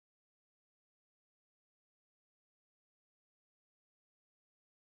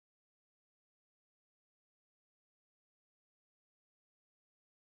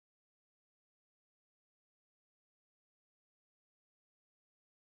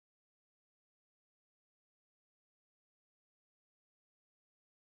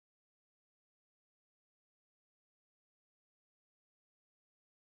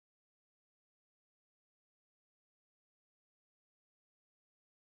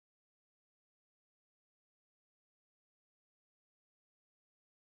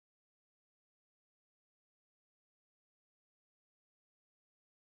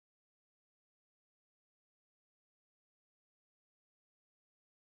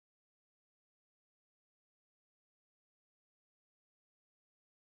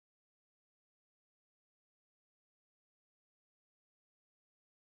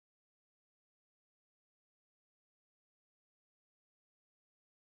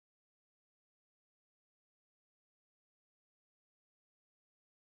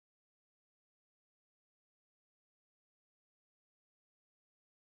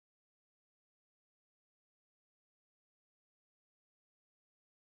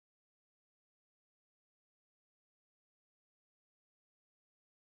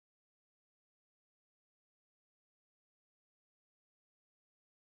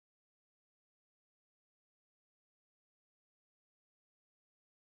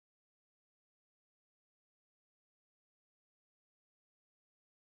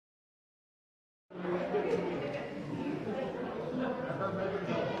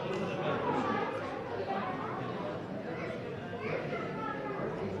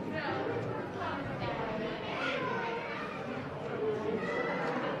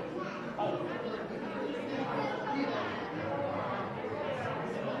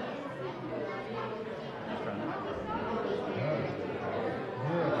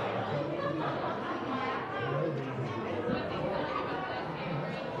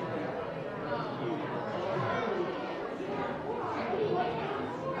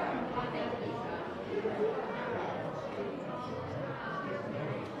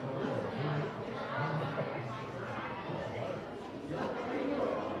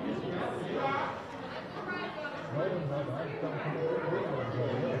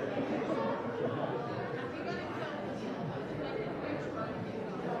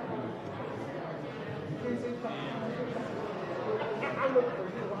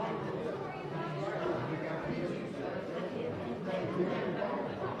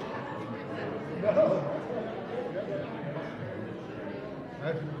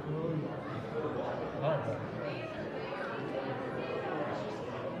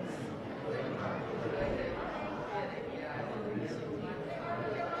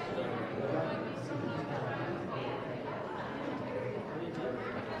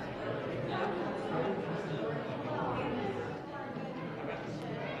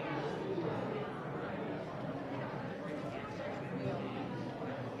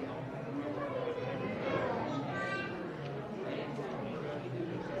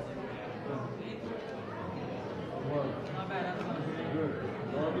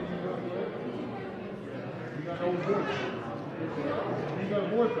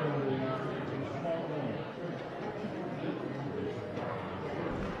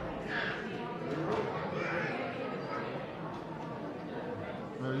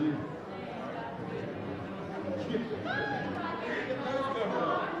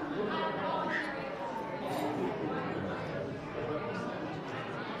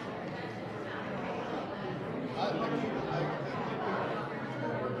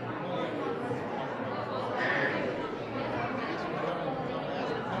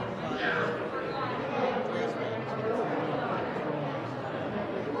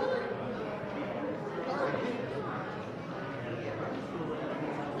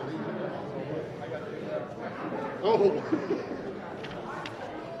Oh.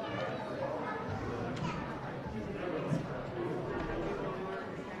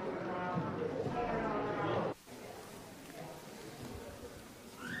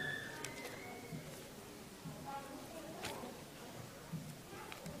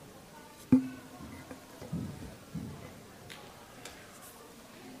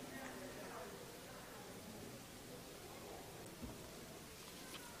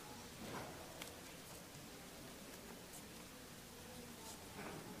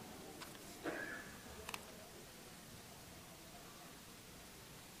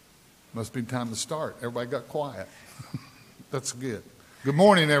 Must be time to start. Everybody got quiet. That's good. Good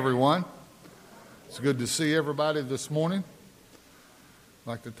morning, everyone. It's good to see everybody this morning. I'd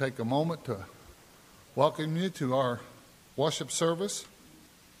like to take a moment to welcome you to our worship service.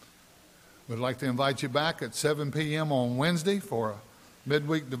 We'd like to invite you back at 7 p.m. on Wednesday for a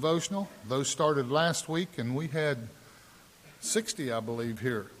midweek devotional. Those started last week, and we had 60, I believe,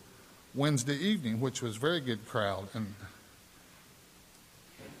 here Wednesday evening, which was a very good crowd. And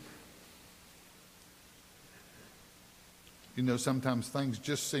you know, sometimes things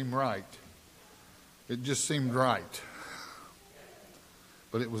just seem right. It just seemed right.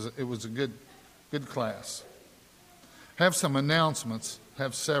 But it was a good class. Have some announcements.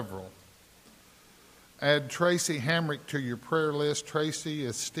 Have several. Add Tracy Hamrick to your prayer list. Tracy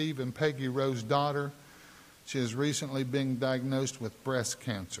is Steve and Peggy Rowe's daughter. She has recently been diagnosed with breast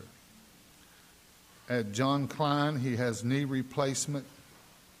cancer. Add John Klein. He has knee replacement.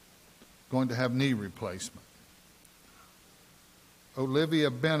 Going to have knee replacement. Olivia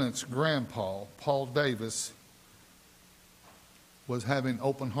Bennett's grandpa, Paul Davis, was having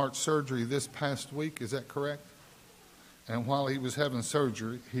open heart surgery this past week. Is that correct? And while he was having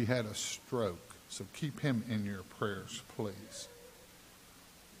surgery, he had a stroke. So keep him in your prayers, please.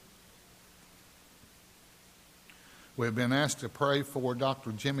 We have been asked to pray for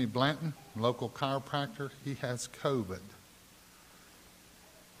Dr. Jimmy Blanton, local chiropractor. He has COVID.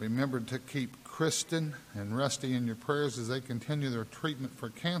 Remember to keep Kristen and Rusty in your prayers as they continue their treatment for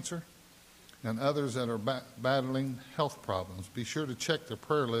cancer and others that are battling health problems. Be sure to check the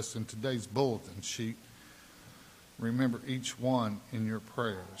prayer list in today's bulletin sheet. Remember each one in your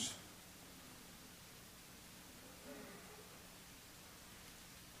prayers.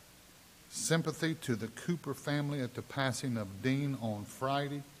 Sympathy to the Cooper family at the passing of Dean on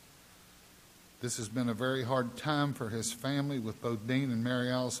Friday. This has been a very hard time for his family, with both Dean and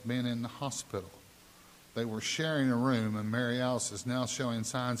Mary Alice being in the hospital. They were sharing a room, and Mary Alice is now showing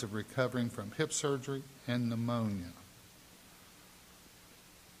signs of recovering from hip surgery and pneumonia.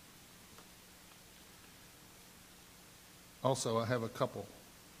 Also, I have a couple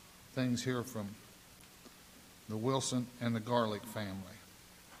things here from the Wilson and the Garlic family.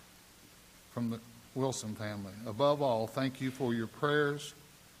 From the Wilson family. Above all, thank you for your prayers.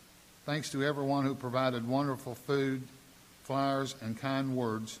 Thanks to everyone who provided wonderful food, flowers, and kind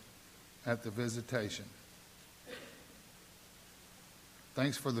words at the visitation.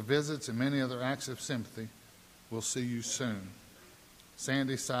 Thanks for the visits and many other acts of sympathy. We'll see you soon.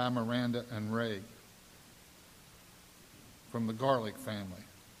 Sandy, Cy, Miranda, and Ray. From the Garlic family.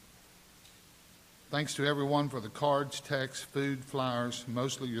 Thanks to everyone for the cards, texts, food, flyers,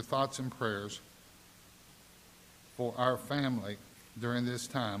 mostly your thoughts and prayers for our family during this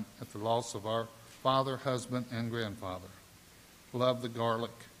time at the loss of our father, husband, and grandfather. Love the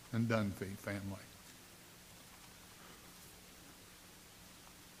Garlic and Dunphy family.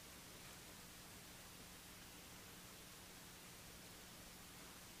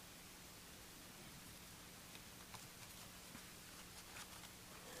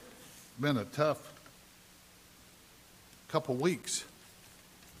 Been a tough couple weeks.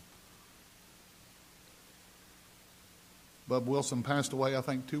 Bub Wilson passed away, I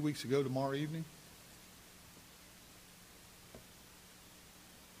think, 2 weeks ago tomorrow evening.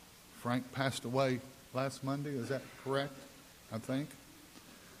 Frank passed away last Monday, is that correct? I think.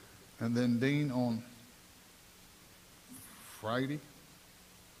 And then Dean on Friday.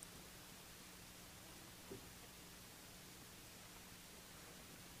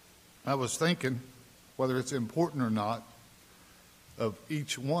 I was thinking, whether it's important or not, of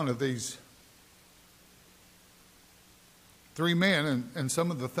each one of these three men and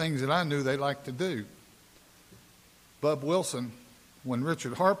some of the things that I knew they liked to do. Bub Wilson, when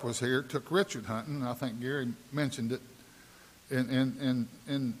Richard Harp was here, took Richard hunting. I think Gary mentioned it at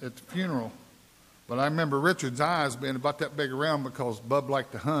the funeral. But I remember Richard's eyes being about that big around because Bub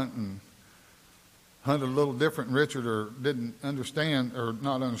liked to hunt and hunted a little different than Richard, or didn't understand, or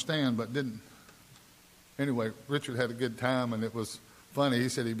not understand, but didn't. Anyway, Richard had a good time, and it was funny. He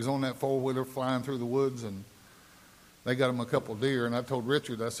said he was on that four-wheeler flying through the woods, and they got him a couple deer. And I told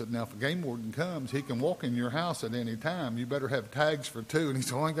Richard, I said, now, if a game warden comes, he can walk in your house at any time. You better have tags for two. And he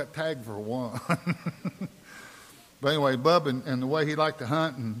said, well, I ain't got tag for one. But anyway, Bub and the way he liked to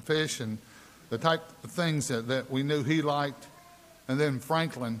hunt and fish and the type of things that we knew he liked. And then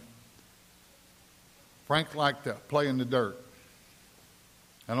Frank liked to play in the dirt.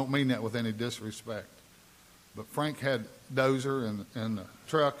 I don't mean that with any disrespect. But Frank had Dozer and the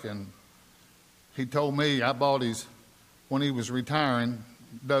truck, and he told me I bought his, when he was retiring,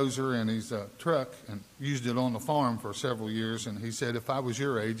 Dozer and his truck, and used it on the farm for several years. And he said, if I was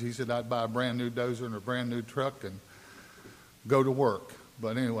your age, he said, I'd buy a brand new Dozer and a brand new truck and go to work.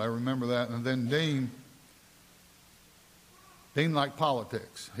 But anyway, I remember that. And then Dean liked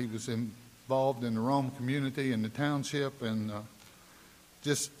politics. He was involved in the Rome community and the township, and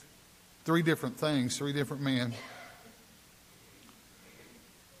just three different things, three different men,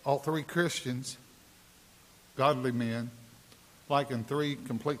 all three Christians, godly men, liking three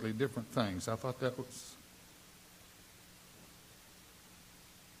completely different things. I thought that was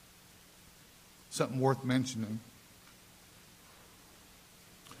something worth mentioning.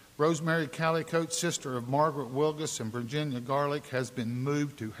 Rosemary Callicote, sister of Margaret Wilgus and Virginia Garlic, has been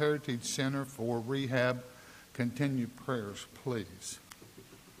moved to Heritage Center for rehab. Continue prayers, please.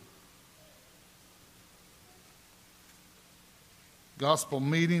 Gospel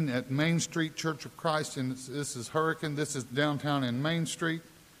meeting at Main Street Church of Christ, and this is Hurricane. This is downtown in Main Street.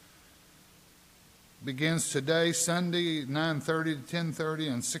 Begins today, Sunday, 9:30 to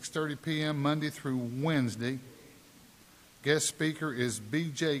 10:30 and 6:30 p.m., Monday through Wednesday. Guest speaker is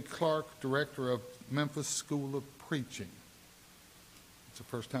B.J. Clark, director of Memphis School of Preaching. It's the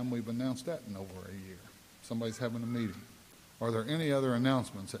first time we've announced that in over a year. Somebody's having a meeting. Are there any other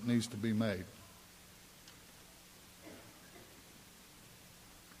announcements that needs to be made?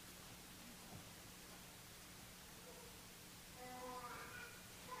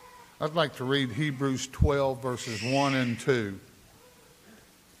 I'd like to read Hebrews 12, verses 1 and 2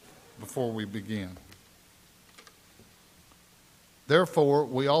 before we begin. Therefore,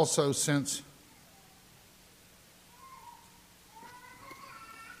 we also, since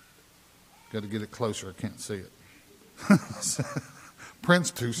got to get it closer, I can't see it. Print's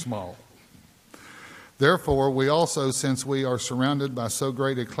too small. Therefore, we also, since we are surrounded by so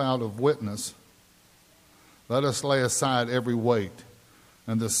great a cloud of witness, let us lay aside every weight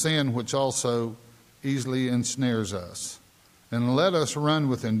and the sin which also easily ensnares us, and let us run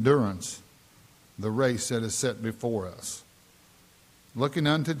with endurance the race that is set before us, looking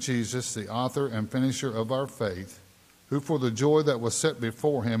unto Jesus, the author and finisher of our faith, who for the joy that was set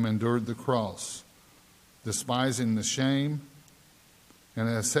before him endured the cross, despising the shame, and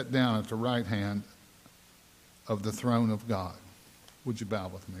has sat down at the right hand of the throne of God. Would you bow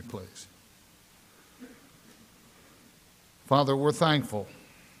with me, please? Father, we're thankful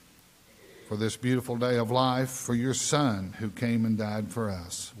for this beautiful day of life, for your Son who came and died for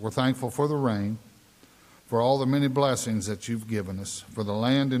us. We're thankful for the rain, for all the many blessings that you've given us, for the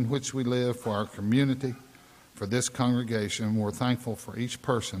land in which we live, for our community, for this congregation. We're thankful for each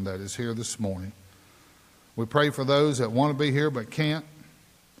person that is here this morning. We pray for those that want to be here but can't.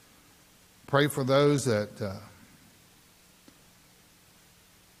 Pray for those that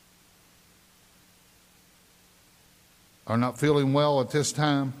are not feeling well at this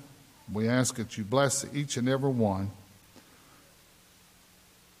time. We ask that you bless each and every one.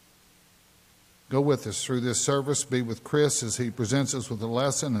 Go with us through this service. Be with Chris as he presents us with the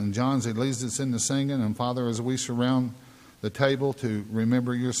lesson, and John as he leads us in the singing. And Father, as we surround the table to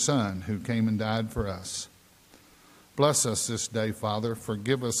remember your Son who came and died for us. Bless us this day, Father.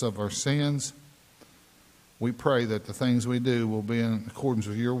 Forgive us of our sins. We pray that the things we do will be in accordance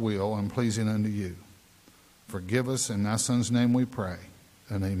with your will and pleasing unto you. Forgive us. In thy Son's name we pray,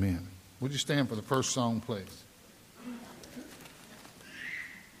 and amen. Would you stand for the first song, please?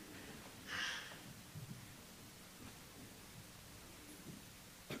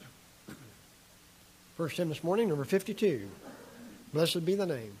 First hymn this morning, number 52. Blessed be the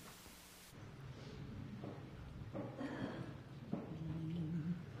name.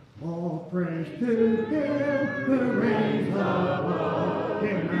 All praise to him who reigns above,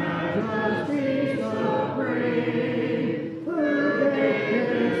 in majesty supreme, who gave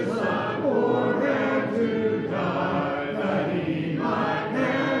his Son for them to die, that he might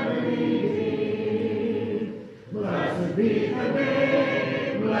have redeemed. Blessed be the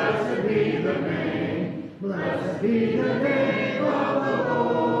name, blessed be the name, blessed be the name of the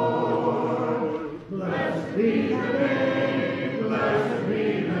Lord. Blessed be the name, blessed be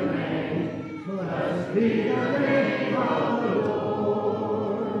the name, blessed be the name of the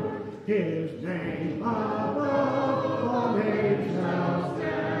Lord. His name above all names shall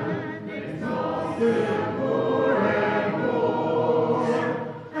stand, exalted forevermore.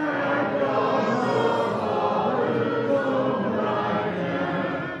 And God the Father, throne right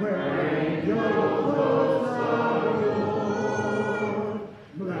hand, where angels hosts adore.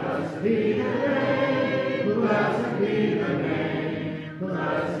 Blessed be the name, blessed be the name,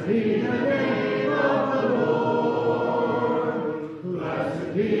 blessed be the name of the Lord. Blessed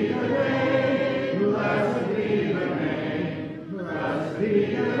be the name, blessed be the name, blessed be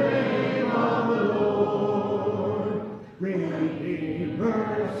the name of the Lord. Redeemer,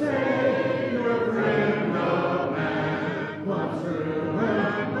 Savior, friend of man, once through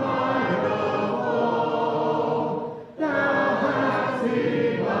and by the fall, thou hast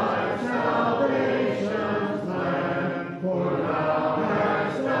seen thy salvation's plan, for thou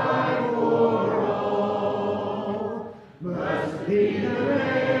hast died for all. Blessed be the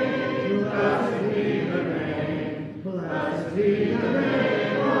name, blessed be the name, blessed be the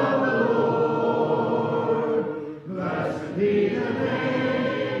name of the Lord. Blessed be the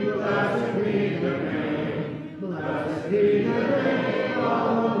name, blessed be the name, blessed be the name of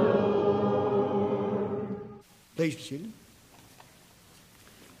the Lord. Please be seated.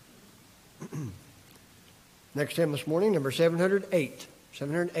 Next hymn this morning, number 708.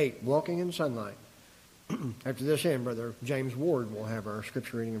 708, Walking in Sunlight. After this hymn, Brother James Ward will have our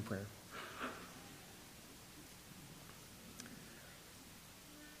scripture reading and prayer.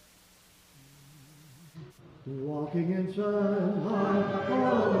 Walking in sunlight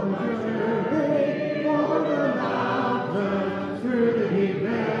on a journey over the mountains through the deep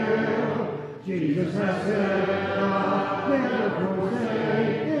vale, Jesus has said, "I'll never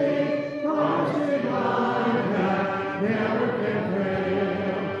forsake thee." Promising mine that never can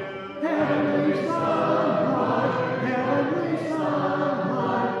fail. Heavenly sunlight,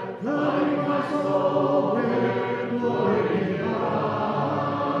 loving my soul with glory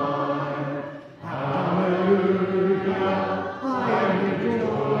divine. Hallelujah, I am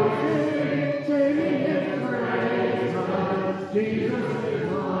rejoicing, singing His praise, Jesus is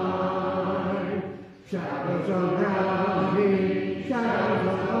mine. Shadows around me, shadows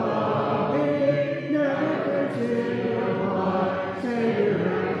above me, never consider my Savior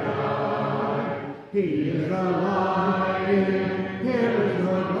and God. He is the light, in Him is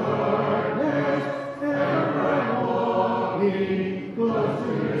no darkness, ever I'm walking close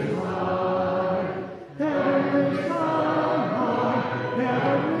to His side. Heavenly sunlight,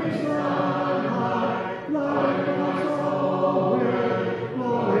 light my soul with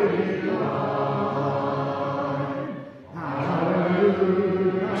glory divine. Hallelujah,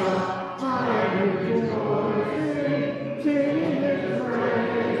 I am rejoicing, singing His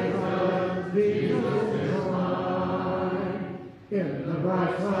praise, Jesus is mine. In the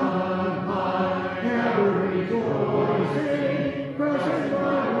bright sunlight, ever rejoicing, pressing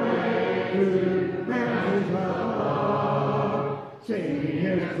my way to mansions above, singing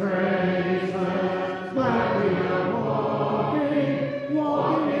His praises, gladly I'm walking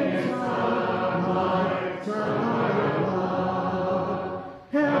in sunlight, sunlight of love.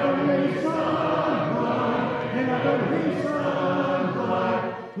 Heavenly sunlight,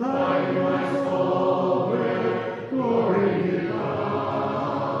 light my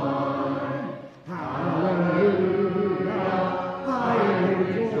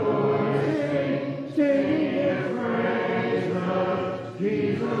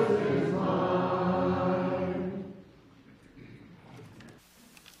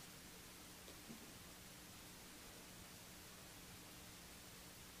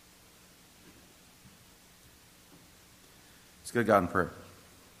Let's go to God in prayer.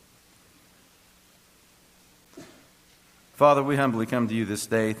 Father, we humbly come to you this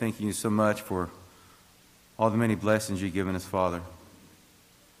day, thanking you so much for all the many blessings you've given us, Father.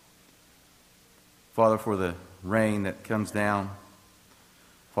 Father, for the rain that comes down.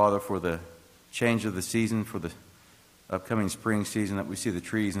 Father, for the change of the season, for the upcoming spring season, that we see the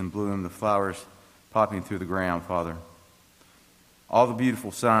trees in bloom, the flowers popping through the ground, Father. All the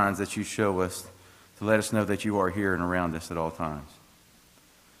beautiful signs that you show us to let us know that you are here and around us at all times.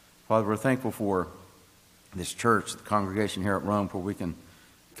 Father, we're thankful for this church, the congregation here at Rome, where we can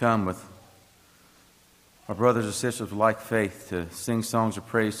come with our brothers and sisters with like faith to sing songs of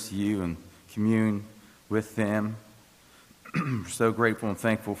praise to you and commune with them. We're so grateful and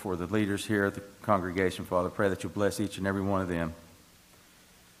thankful for the leaders here at the congregation, Father. Pray that you'll bless each and every one of them.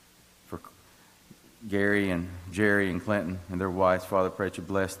 For Gary and Jerry and Clinton and their wives, Father, pray that you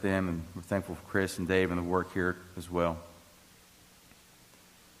bless them. And we're thankful for Chris and Dave and the work here as well.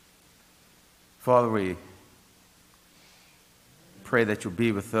 Father, we pray that you'll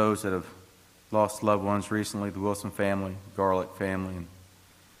be with those that have lost loved ones recently, the Wilson family, Garlick family, and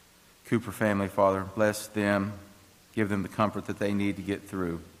Cooper family, Father. Bless them. Give them the comfort that they need to get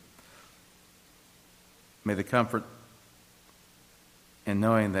through. May the comfort in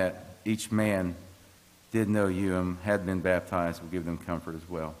knowing that each man did know you and had been baptized will give them comfort as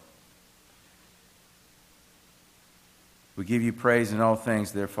well. We give you praise in all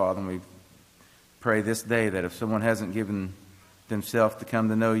things, dear Father, and we pray this day that if someone hasn't given themselves to come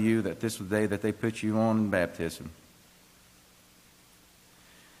to know you, that this was the day that they put you on in baptism.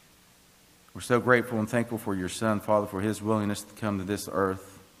 We're so grateful and thankful for your Son, Father, for his willingness to come to this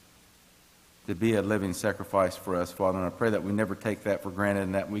earth, to be a living sacrifice for us, Father. And I pray that we never take that for granted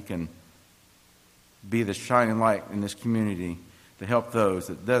and that we can be the shining light in this community to help those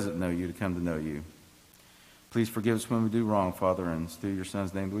that doesn't know you to come to know you. Please forgive us when we do wrong, Father, and it's through your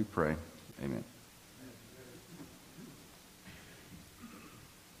Son's name that we pray. Amen.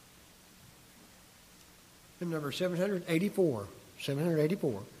 Hymn number 784.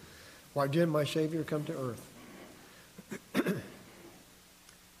 784. Why did my Savior come to earth?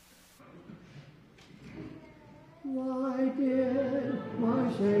 Why did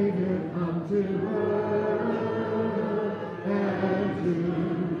my Savior come to earth and to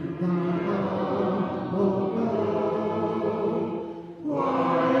the humble go?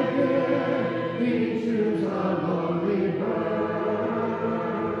 Why did he choose a lonely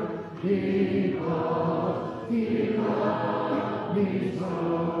birth? Because he loved me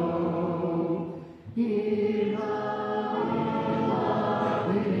so. He loved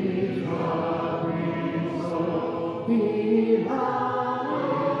me so. He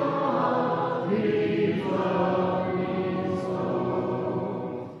loved me so.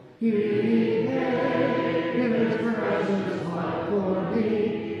 He gave his precious life for me,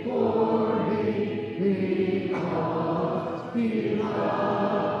 because he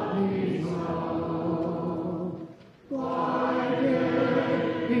loved me so. Why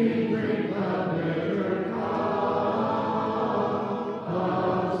did he bring the bitter cup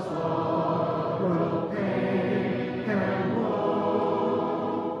of sorrow, pain, and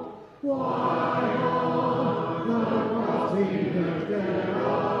woe? Why on the cross he lifted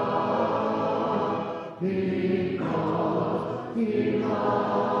up? Because he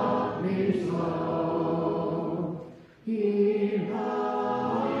loved me so. He loved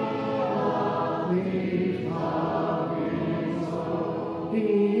me so.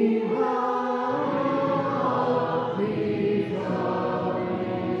 He loved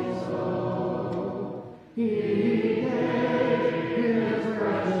me so. He gave his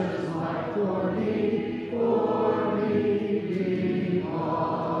precious life for me, because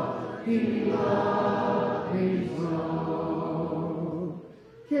he loved me so.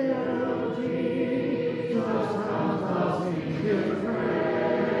 Till Jesus comes us in his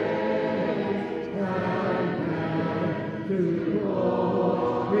praise, and then to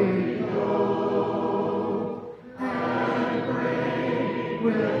glory go, and reign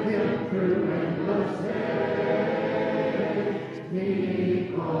with him through endless days,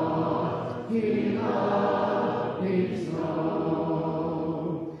 because he loved me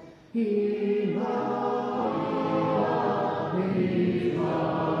so. He loved me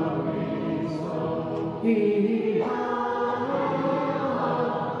so. He loved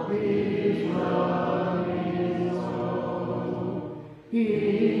me so. He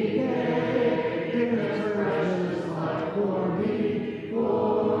gave his precious life for me,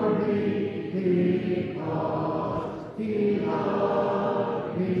 for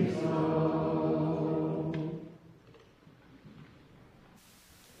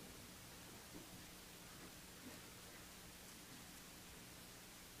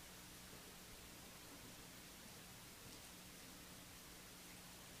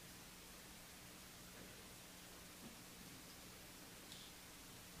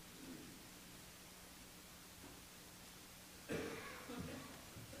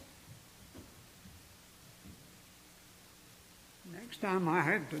next time I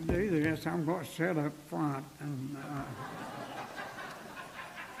have to do this, I'm going to sit up front and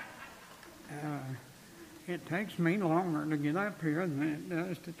it takes me longer to get up here than it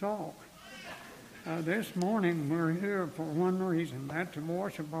does to talk. This morning we're here for one reason, that's to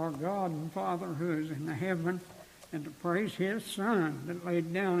worship our God and Father who is in heaven and to praise His Son that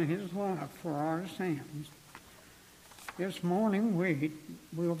laid down His life for our sins. This morning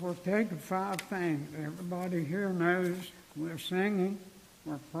we'll partake of 5 things. Everybody here knows we're singing,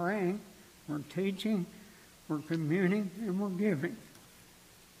 we're praying, we're teaching, we're communing, and we're giving.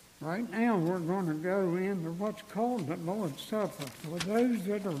 Right now we're going to go into what's called the Lord's Supper. For those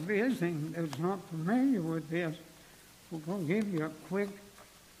that are visiting that's not familiar with this, we're going to give you a quick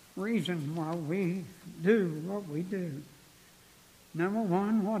reason why we do what we do. Number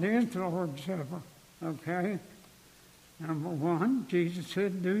one, what is the Lord's Supper? Okay? Number one, Jesus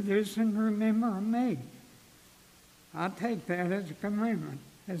said, do this in remember of me. I take that as a commandment,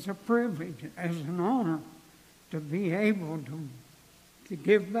 as a privilege, as an honor to be able to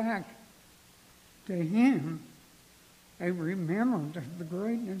give back to Him a remembrance of the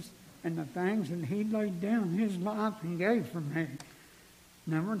greatness and the things that He laid down His life and gave for me.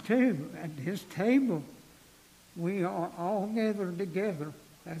 Number two, at this table, we are all gathered together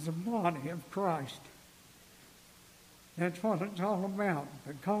as a body of Christ. That's what it's all about,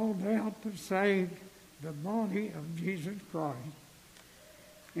 the called out to save the body of Jesus Christ.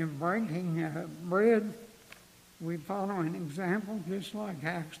 In breaking bread, we follow an example just like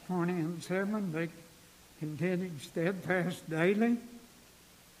Acts 20:7. They continued steadfast daily,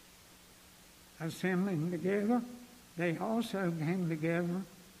 assembling together. They also came together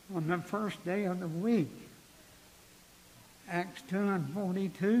on the first day of the week. Acts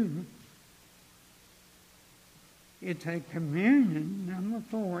 2:42. It's a communion. Number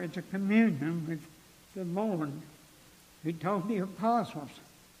 4, it's a communion with the Lord. He told the apostles,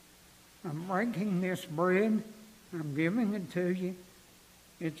 I'm breaking this bread, I'm giving it to you.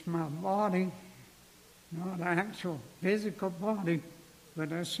 It's my body, not actual physical body,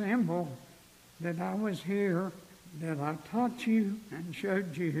 but a symbol that I was here, that I taught you and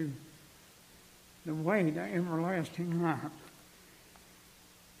showed you the way to everlasting life.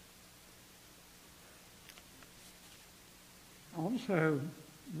 Also,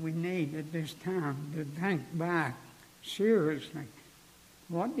 we need at this time to think back seriously.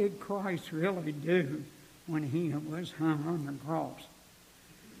 What did Christ really do when He was hung on the cross?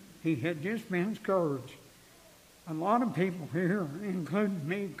 He had just been scourged. A lot of people here, including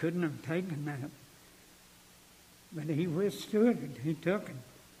me, couldn't have taken that. But He withstood it. He took it.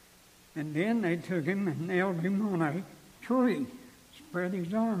 And then they took Him and nailed Him on a tree. Spread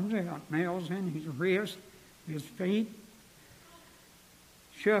His arms out, nails in His wrist, His feet.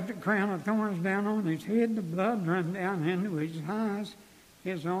 Shoved a crown of thorns down on His head. The blood ran down into His eyes.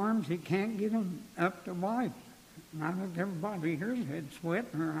 His arms, He can't get them up to wipe. And I think everybody here's had sweat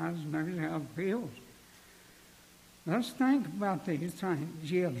in their eyes and knows how it feels. Let's think about these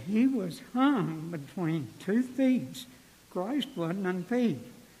things. Yet He was hung between 2 thieves. Christ wasn't a thief.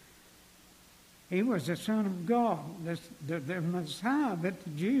 He was the Son of God, the Messiah that the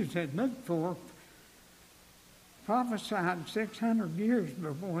Jews had looked for, prophesied 600 years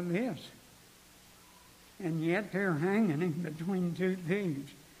before this. And yet they're hanging Him between 2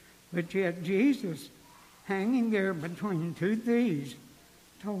 thieves. But yet Jesus, hanging there between 2 thieves,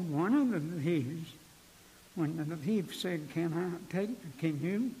 told one of the thieves, when the thief said,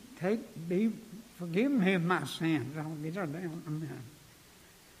 forgive me of my sins, I'll get her down in a minute.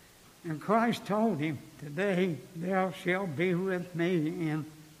 And Christ told him, today thou shalt be with me in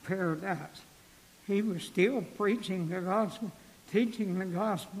paradise. He was still preaching the gospel, teaching the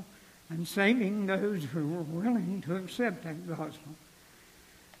gospel, and saving those who were willing to accept that gospel.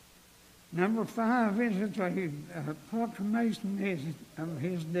 Number 5 is a proclamation of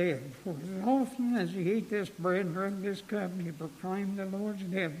His death. For as often as you eat this bread and drink this cup, you proclaim the Lord's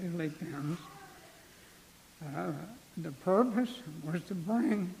death till He comes. The purpose was to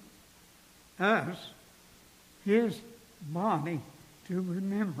bring us, His body, to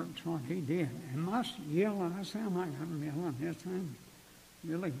remembrance what He did. And I sound like I'm yelling. This thing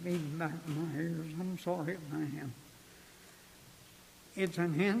really beating back in my ears. I'm sorry if I am. It's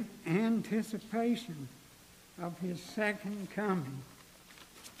an anticipation of His second coming.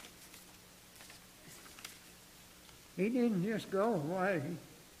 He didn't just go away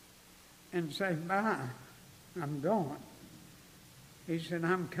and say, bye, I'm gone. He said,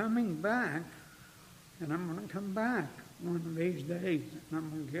 I'm coming back, and I'm going to come back one of these days. And I'm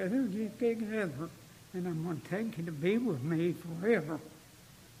going to gather you together, and I'm going to take you to be with me forever.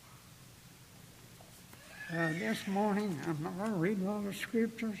 This morning, I'm not going to read a lot of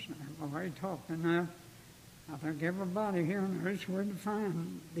scriptures. I've already talked enough. I think everybody here knows where to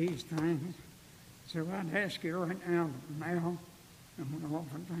find these things. So I'd ask you right now, I'm going to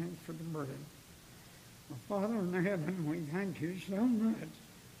offer thanks for the bread. Well, Father in heaven, we thank you so much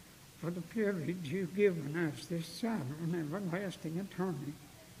for the privilege you've given us this side of an everlasting eternity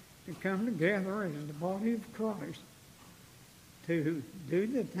to come together as the body of Christ to do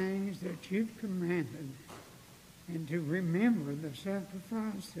the things that you've commanded and to remember the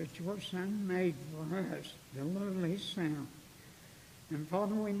sacrifice that your Son made for us, the lowly Son. And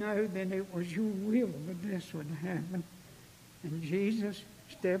Father, we know that it was your will that this would happen. And Jesus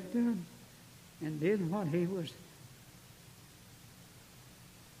stepped up and did what he was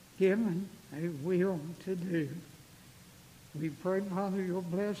given a will to do. We pray, Father, your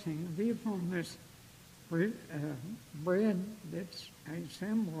blessing be upon this bread that's a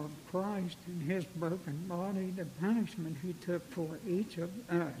symbol of Christ and his broken body, the punishment he took for each of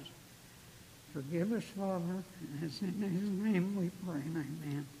us. Forgive us, Father, and it's in his name we pray,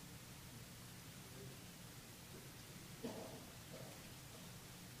 amen.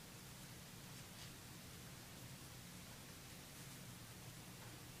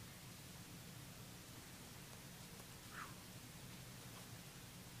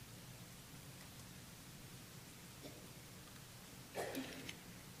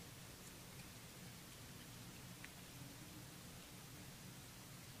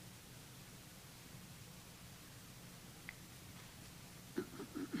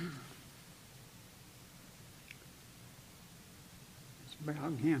 Bow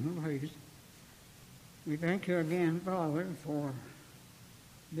again, please. We thank you again, Father, for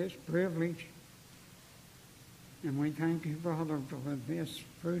this privilege. And we thank you, Father, for this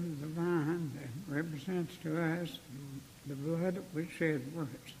fruit of the vine that represents to us the blood that was shed for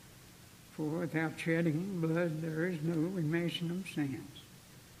us. For without shedding blood, there is no remission of sins.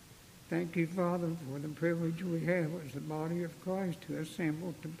 Thank you, Father, for the privilege we have as the body of Christ to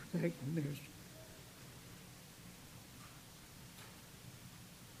assemble to partake of this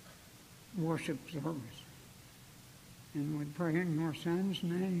worship service. And we pray in your Son's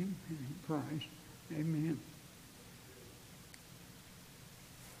name and in Christ. Amen.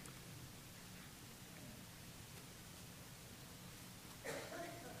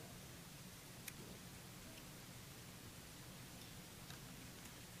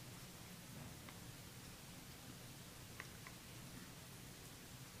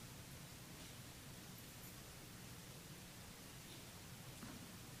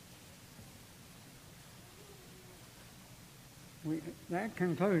 That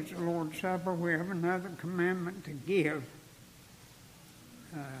concludes the Lord's Supper. We have another commandment to give.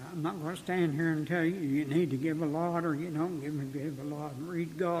 I'm not going to stand here and tell you you need to give a lot or you don't give a lot.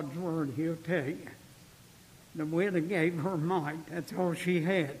 Read God's Word. He'll tell you. The widow gave her mite. That's all she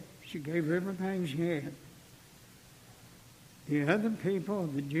had. She gave everything she had. The other people,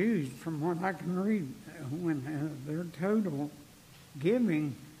 the Jews, from what I can read, when their total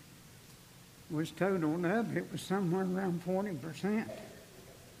giving was totaled up, it was somewhere around 40%.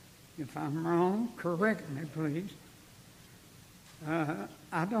 If I'm wrong, correct me, please.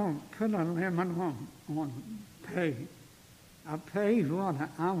 I don't put a limit on pay. I pay what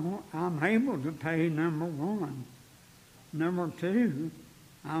I'm able to pay, number one. Number two,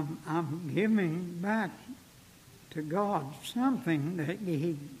 I'm giving back to God something that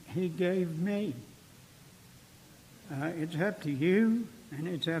He gave me. It's up to you. And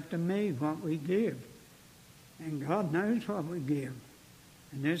it's up to me what we give. And God knows what we give.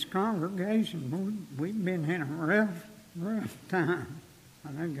 And this congregation, we've been in a rough time.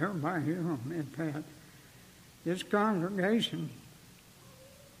 I think everybody here will admit that. This congregation,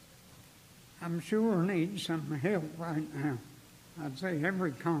 I'm sure, needs some help right now. I'd say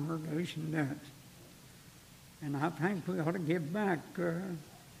every congregation does. And I think we ought to give back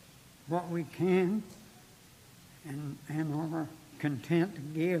what we can and are content to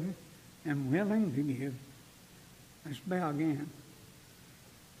give and willing to give. Let's bow again.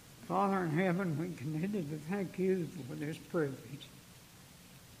 Father in heaven, we continue to thank you for this privilege.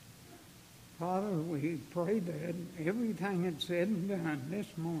 Father, we pray that everything that's said and done this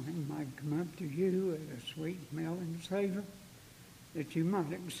morning might come up to you as a sweet smelling savor, that you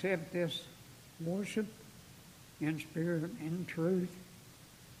might accept this worship in spirit and truth.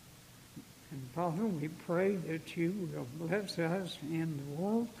 And Father, we pray that you will bless us in the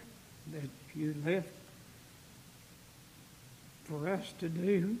work that you left for us to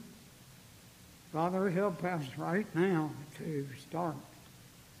do. Father, help us right now to start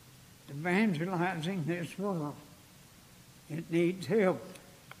evangelizing this world. It needs help.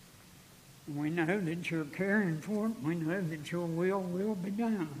 We know that you're caring for it. We know that your will be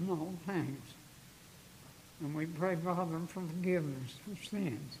done in all things. And we pray, Father, for forgiveness for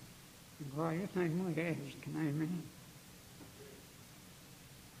sins. In Christ's name we ask, and amen.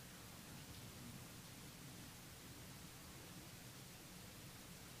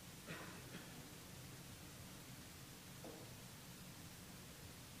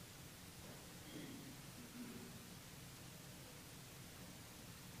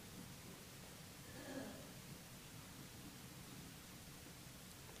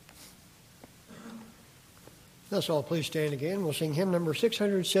 Let's all please stand again. We'll sing hymn number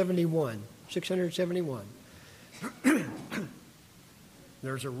 671. 671.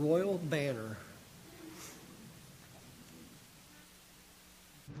 There's a royal banner.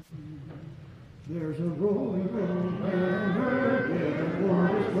 There's a royal banner given for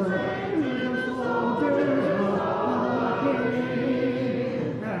His birth, the soldiers of the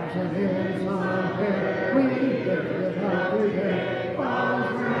King. As an ensign there, we lift it up today, while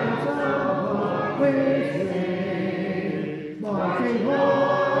friends of the way sing. Marching on,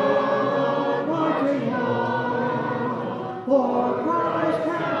 for Christ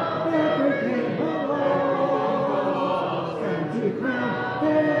hath everything belongs, and to crown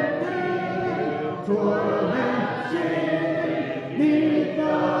their toil and sin, neath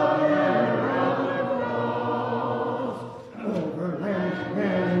the banner of the cross. Over land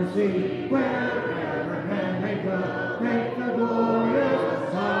and sea, wherever man make the glorious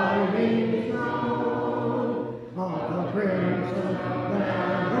tidings known. Of the crimson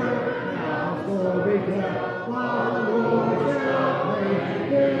banner now glory down, while the Lord shall play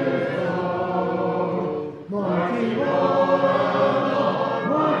His song. Marching on,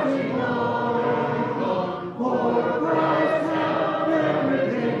 marching on, for Christ hath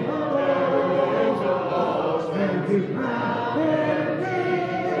everything belongs, and to crown His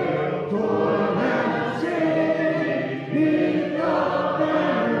name, toil and sin, neath the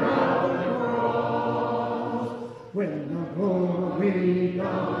banner of the cross. When the glory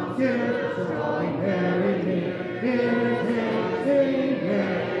comes, just drawing very near, His hand sing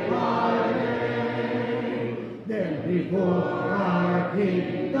by day. Then before our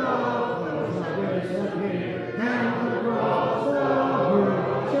King, the clouds will disappear, and the cross the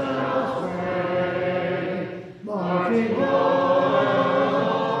world shall sway. Marching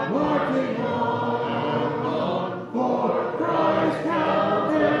on, for Christ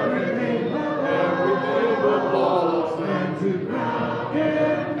hath everything belongs, and to crown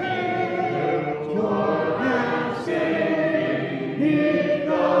His name, joy and sin, neath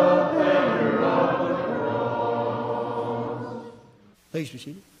the banner of the cross. Please be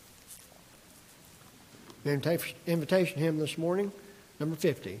seated. The invitation hymn this morning, number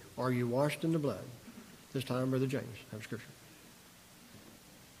 50. Are you washed in the blood? This time, Brother James, have scripture.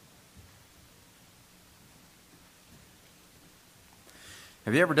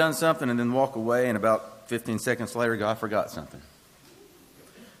 Have you ever done something and then walk away and about 15 seconds later go, I forgot something?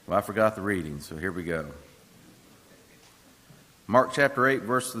 Well, I forgot the reading, so here we go. Mark chapter 8,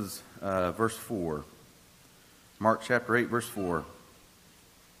 verse 4. Mark chapter 8, verse 4.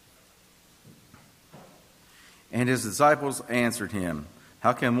 And his disciples answered him,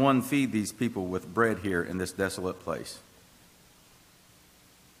 how can one feed these people with bread here in this desolate place?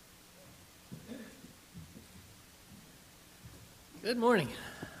 Good morning.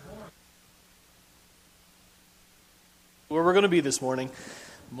 Where we're going to be this morning,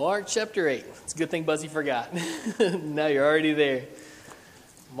 Mark chapter 8. It's a good thing Buzzy forgot. Now you're already there.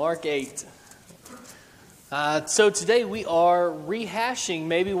 Mark 8. So today we are rehashing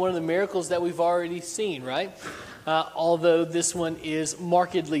maybe one of the miracles that we've already seen, right? Although this one is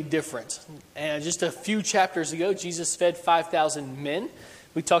markedly different. And just a few chapters ago, Jesus fed 5,000 men.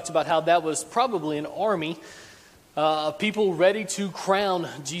 We talked about how that was probably an army of people ready to crown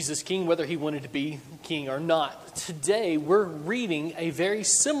Jesus king, whether he wanted to be king or not. Today, we're reading a very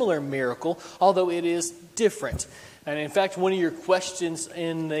similar miracle, although it is different. And in fact, one of your questions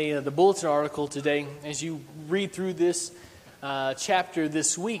in the bulletin article today, as you read through this chapter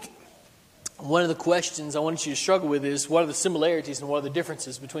this week, one of the questions I want you to struggle with is, what are the similarities and what are the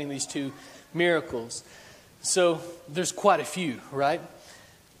differences between these two miracles? So there's quite a few, right?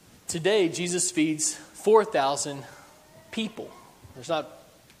 Today, Jesus feeds 4,000 people. There's not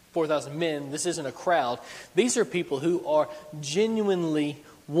 4,000 men. This isn't a crowd. These are people who are genuinely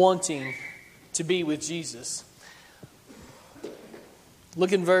wanting to be with Jesus.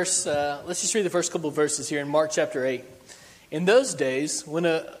 Look in let's just read the first couple of verses here in Mark chapter 8. In those days, when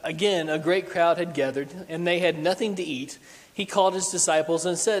again a great crowd had gathered, and they had nothing to eat, he called his disciples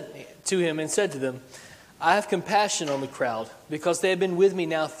and said to them, I have compassion on the crowd, because they have been with me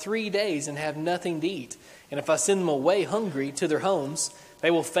now 3 days and have nothing to eat. And if I send them away hungry to their homes, they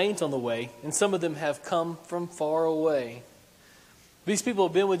will faint on the way, and some of them have come from far away." These people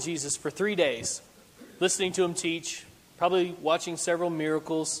have been with Jesus for 3 days, listening to him teach, probably watching several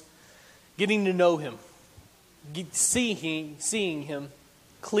miracles, getting to know him, seeing him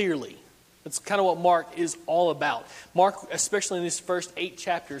clearly. That's kind of what Mark is all about. Mark, especially in these first 8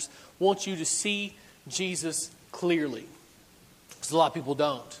 chapters, wants you to see Jesus clearly. Because a lot of people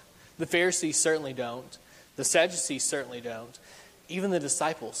don't. The Pharisees certainly don't. The Sadducees certainly don't. Even the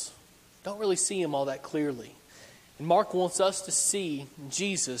disciples don't really see him all that clearly. And Mark wants us to see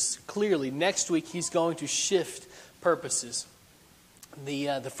Jesus clearly. Next week, he's going to shift purposes.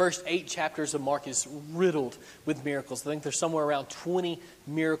 The first 8 chapters of Mark is riddled with miracles. I think there's somewhere around 20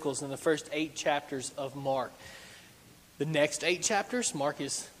 miracles in the first 8 chapters of Mark. The next 8 chapters, Mark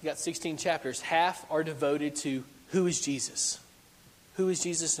has got 16 chapters. Half are devoted to who is Jesus? Who is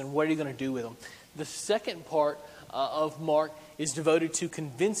Jesus and what are you going to do with him? The second part of Mark is devoted to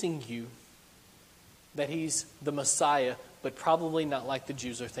convincing you that he's the Messiah, but probably not like the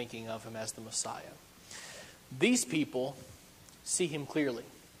Jews are thinking of him as the Messiah. These people see him clearly.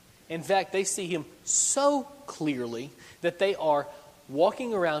 In fact, they see him so clearly that they are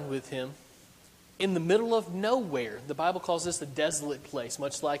walking around with him in the middle of nowhere. The Bible calls this a desolate place,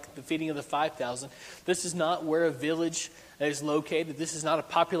 much like the feeding of the 5,000. This is not where a village is located. This is not a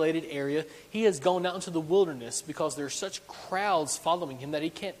populated area. He has gone out into the wilderness because there are such crowds following him that he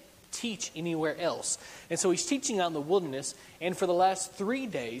can't teach anywhere else. And so he's teaching out in the wilderness, and for the last 3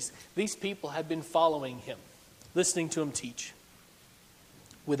 days, these people have been following him, listening to him teach,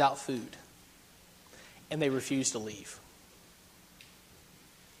 without food. And they refuse to leave.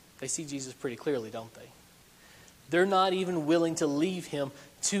 They see Jesus pretty clearly, don't they? They're not even willing to leave him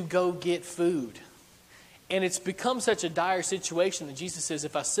to go get food. And it's become such a dire situation that Jesus says,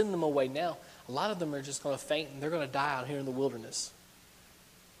 if I send them away now, a lot of them are just going to faint and they're going to die out here in the wilderness.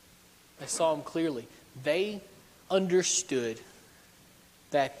 They saw him clearly. They understood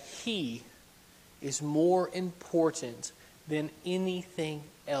that he is more important than anything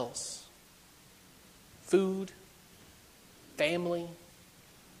else. Food, family,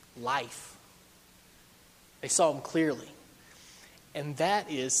 life. They saw him clearly. And that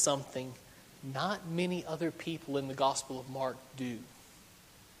is something not many other people in the Gospel of Mark do.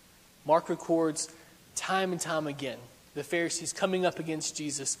 Mark records time and time again the Pharisees coming up against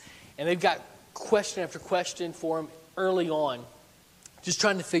Jesus, and they've got question after question for him early on, just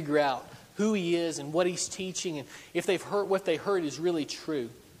trying to figure out who he is and what he's teaching, and if they've heard what they heard is really true.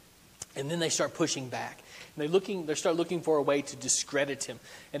 And then they start pushing back. And they start looking for a way to discredit him.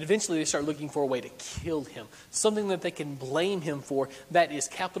 And eventually they start looking for a way to kill him. Something that they can blame him for that is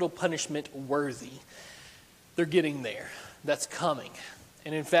capital punishment worthy. They're getting there. That's coming.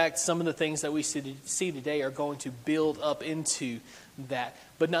 And in fact, some of the things that we see today are going to build up into that.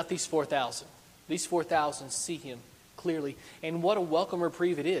 But not these 4,000. These 4,000 see him clearly. And what a welcome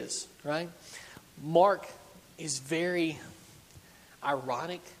reprieve it is, right? Mark is very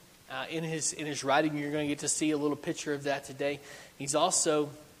ironic. In his writing, you're going to get to see a little picture of that today. He's also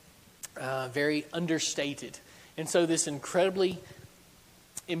very understated. And so this incredibly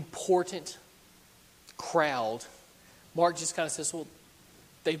important crowd, Mark just kind of says, well,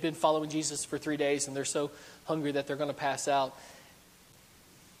 they've been following Jesus for 3 days and they're so hungry that they're going to pass out.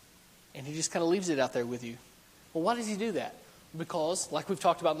 And he just kind of leaves it out there with you. Well, why does he do that? Because, like we've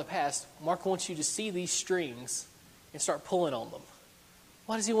talked about in the past, Mark wants you to see these strings and start pulling on them.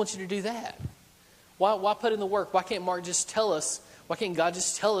 Why does he want you to do that? Why put in the work? Why can't Mark just tell us? Why can't God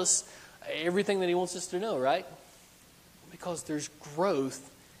just tell us everything that he wants us to know, right? Because there's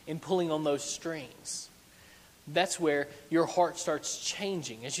growth in pulling on those strings. That's where your heart starts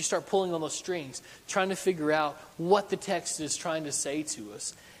changing. As you start pulling on those strings, trying to figure out what the text is trying to say to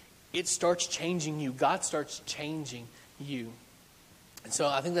us, it starts changing you. God starts changing you. And so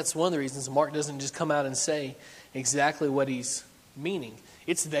I think that's one of the reasons Mark doesn't just come out and say exactly what he's meaning.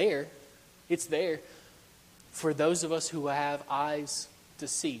 It's there. It's there for those of us who have eyes to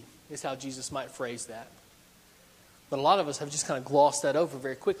see, is how Jesus might phrase that. But a lot of us have just kind of glossed that over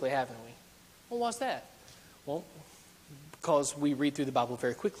very quickly, haven't we? Well, why's that? Well, because we read through the Bible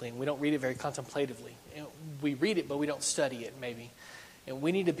very quickly and we don't read it very contemplatively. We read it, but we don't study it, maybe. And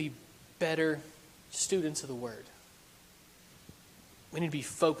we need to be better students of the Word. We need to be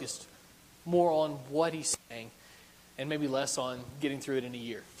focused more on what he's saying and maybe less on getting through it in a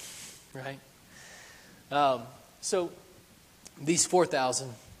year, right? So these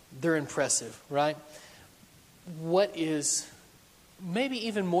 4,000, they're impressive, right? What is maybe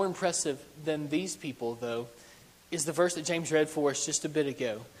even more impressive than these people, though, is the verse that James read for us just a bit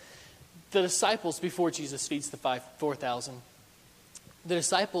ago. The disciples, before Jesus feeds the 4,000, the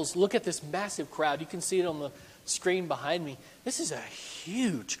disciples look at this massive crowd. You can see it on the screen behind me. This is a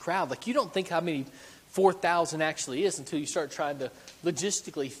huge crowd. Like, you don't think how many 4,000 actually is until you start trying to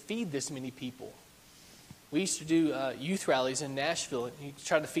logistically feed this many people. We used to do youth rallies in Nashville, and you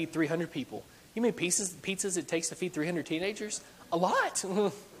try to feed 300 people. You mean pizzas it takes to feed 300 teenagers? A lot.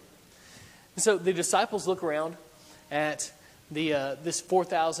 So the disciples look around at this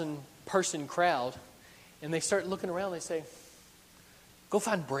 4,000 person crowd, and they start looking around. They say, go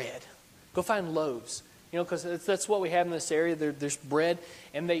find bread. Go find loaves. You know, because that's what we have in this area. There's bread.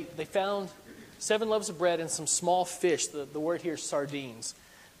 And they found 7 loaves of bread and some small fish. The word here is sardines.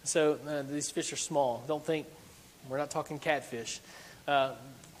 So these fish are small. Don't think, we're not talking catfish. We're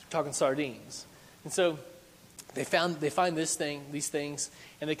talking sardines. And so they find these things,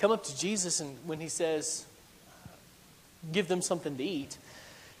 and they come up to Jesus, and when he says, give them something to eat,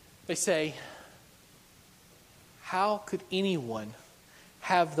 they say, how could anyone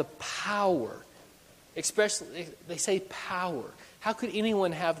have the power, especially, they say power, how could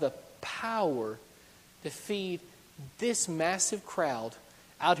anyone have the power to feed this massive crowd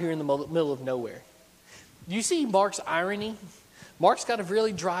out here in the middle of nowhere? Do you see Mark's irony? Mark's got a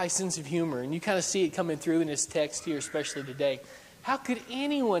really dry sense of humor, and you kind of see it coming through in his text here, especially today. How could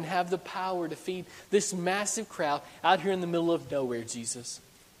anyone have the power to feed this massive crowd out here in the middle of nowhere, Jesus?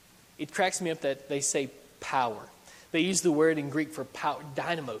 It cracks me up that they say power. They use the word in Greek for power,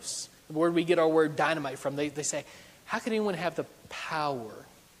 dynamos, the word we get our word dynamite from. They say, how could anyone have the power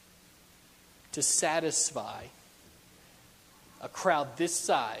to satisfy a crowd this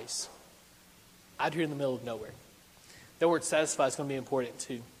size out here in the middle of nowhere? That word satisfy is going to be important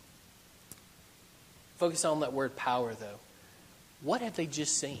too. Focus on that word power, though. What have they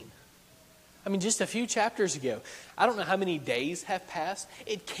just seen? I mean, just a few chapters ago. I don't know how many days have passed.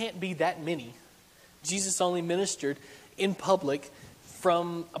 It can't be that many. Jesus only ministered in public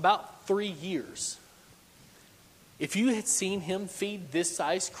from about 3 years. If you had seen him feed this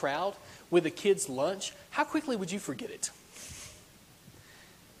size crowd with a kid's lunch, how quickly would you forget it?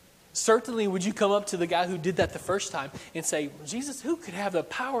 Certainly, would you come up to the guy who did that the first time and say, Jesus, who could have the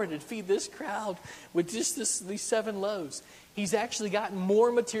power to feed this crowd with just these 7 loaves? He's actually gotten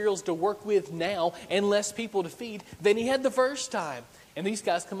more materials to work with now and less people to feed than he had the first time. And these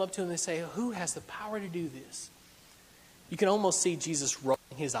guys come up to him and they say, who has the power to do this? You can almost see Jesus rolling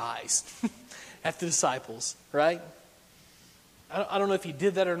his eyes at the disciples, right? I don't know if he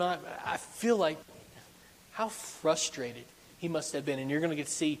did that or not. I feel like how frustrated he must have been. And you're going to get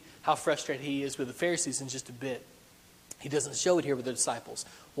to see how frustrated he is with the Pharisees in just a bit. He doesn't show it here with the disciples.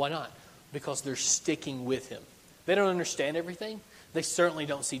 Why not? Because they're sticking with him. They don't understand everything. They certainly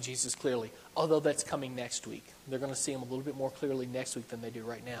don't see Jesus clearly, although that's coming next week. They're going to see him a little bit more clearly next week than they do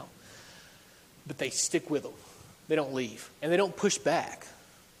right now. But they stick with him. They don't leave. And they don't push back.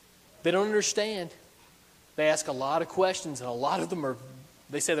 They don't understand. They ask a lot of questions, and a lot of them are,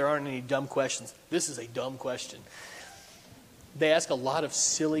 they say there aren't any dumb questions. This is a dumb question. They ask a lot of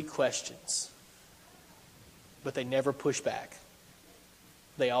silly questions, but they never push back.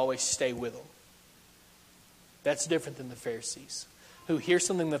 They always stay with them. That's different than the Pharisees, who hear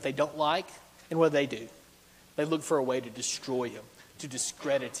something that they don't like, and what do? They look for a way to destroy him, to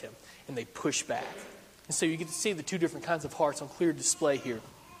discredit him, and they push back. And so you get to see the 2 different kinds of hearts on clear display here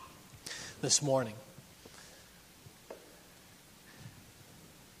this morning.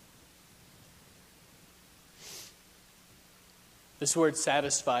 This word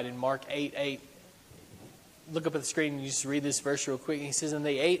satisfied in Mark 8:8. Look up at the screen and you just read this verse real quick. He says, and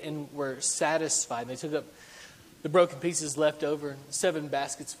they ate and were satisfied. And they took up the broken pieces left over, 7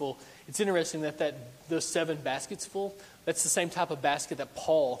 baskets full. It's interesting that those 7 baskets full, that's the same type of basket that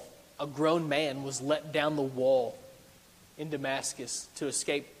Paul, a grown man, was let down the wall in Damascus to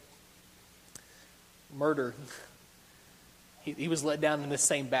escape murder. He was let down in the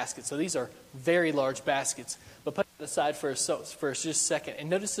same basket. So these are very large baskets. But put it aside for just a second. And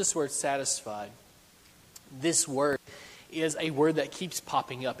notice this word satisfied. This word is a word that keeps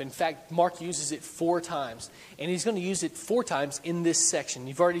popping up. In fact, Mark uses it 4 times. And he's going to use it 4 times in this section.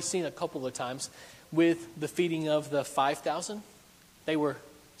 You've already seen a couple of times with the feeding of the 5,000. They were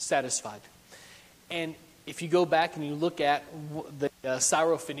satisfied. And if you go back and you look at the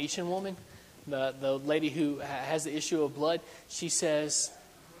Syrophoenician woman, the lady who has the issue of blood, she says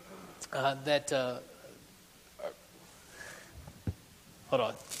that... hold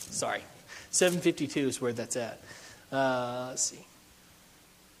on. Sorry. 752 is where that's at. Let's see.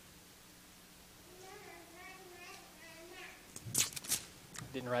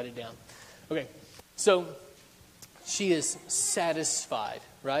 Didn't write it down. Okay, so she is satisfied,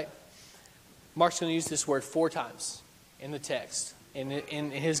 right? Mark's going to use this word 4 times in the text.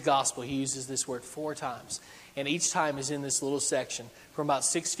 In his gospel, he uses this word 4 times. And each time is in this little section. From about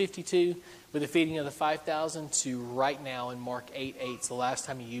 652 with the feeding of the 5,000 to right now in Mark 8:8. It's the last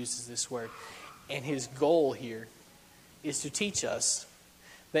time he uses this word. And his goal here is to teach us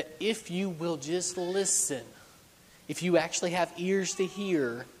that if you will just listen, if you actually have ears to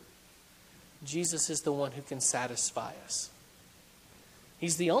hear, Jesus is the one who can satisfy us.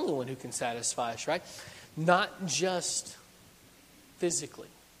 He's the only one who can satisfy us, right? Not just physically.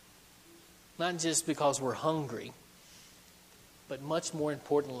 Not just because we're hungry, but much more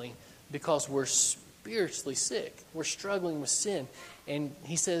importantly, because we're spiritually sick. We're struggling with sin. And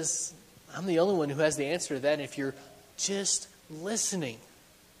he says, I'm the only one who has the answer to that. And if you're just listening,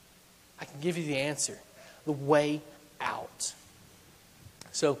 I can give you the answer, the way out.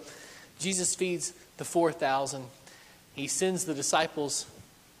 So Jesus feeds the 4,000. He sends the disciples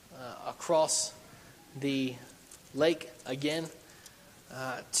across the lake again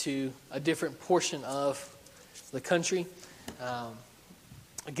to a different portion of the country.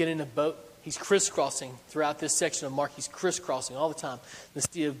 Again in a boat. He's crisscrossing throughout this section of Mark. He's crisscrossing all the time the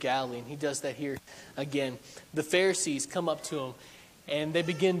Sea of Galilee. And he does that here again. The Pharisees come up to him and they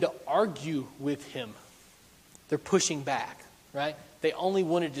begin to argue with him. They're pushing back, right? They only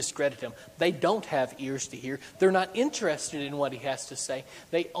want to discredit him. They don't have ears to hear. They're not interested in what he has to say.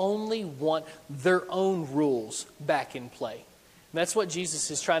 They only want their own rules back in play. And that's what Jesus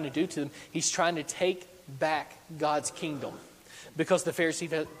is trying to do to them. He's trying to take back God's kingdom because the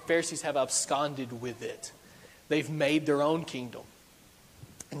Pharisees have absconded with it. They've made their own kingdom.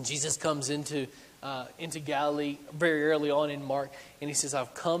 And Jesus comes into Galilee very early on in Mark, and he says,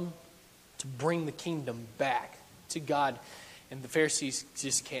 I've come to bring the kingdom back to God. And the Pharisees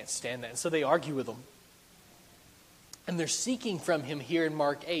just can't stand that. And so they argue with him. And they're seeking from him here in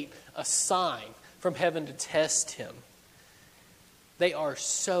Mark 8 a sign from heaven to test him. They are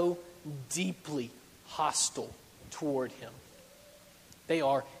so deeply hostile toward him. They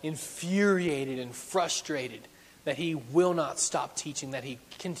are infuriated and frustrated that he will not stop teaching, that he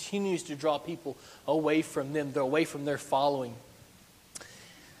continues to draw people away from them, away from their following.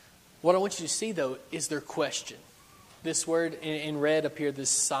 What I want you to see, though, is their question. This word in red up here, this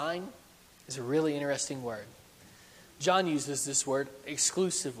sign, is a really interesting word. John uses this word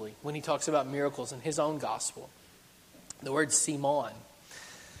exclusively when he talks about miracles in his own gospel. The word simon.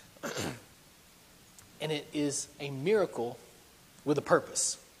 And it is a miracle with a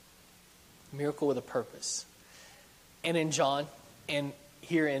purpose. Miracle with a purpose. And in John, and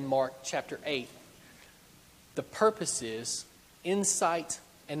here in Mark chapter 8, the purpose is insight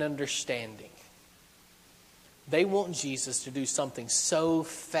and understanding. They want Jesus to do something so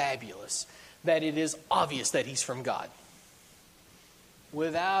fabulous that it is obvious that he's from God.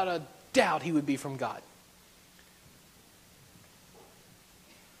 Without a doubt, he would be from God.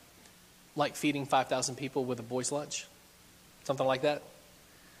 Like feeding 5,000 people with a boy's lunch. Something like that.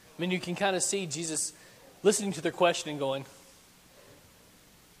 I mean, you can kind of see Jesus listening to their question and going,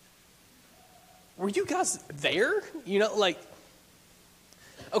 were you guys there? You know, like,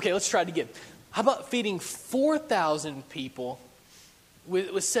 okay, let's try it again. How about feeding 4,000 people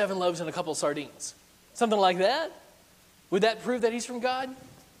with 7 loaves and a couple of sardines? Something like that? Would that prove that he's from God?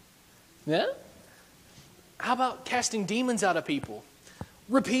 Yeah? How about casting demons out of people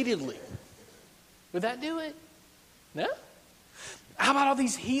repeatedly? Would that do it? Yeah? How about all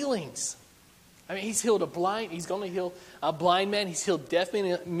these healings? I mean, he's healed he's going to heal a blind man. He's healed deaf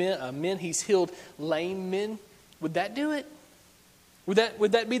men. He's healed lame men. Would that do it? Would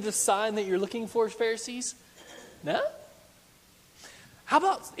that be the sign that you're looking for, Pharisees? No? How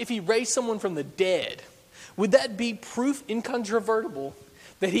about if he raised someone from the dead? Would that be proof incontrovertible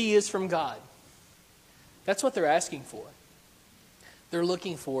that he is from God? That's what they're asking for. They're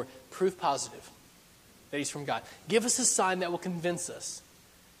looking for proof positive that he's from God. Give us a sign that will convince us.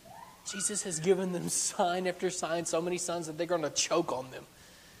 Jesus has given them sign after sign, so many signs that they're going to choke on them.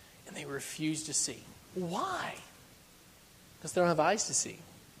 And they refuse to see. Why? Because they don't have eyes to see.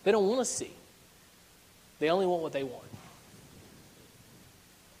 They don't want to see. They only want what they want.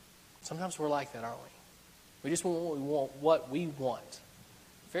 Sometimes we're like that, aren't we? We just want what we want.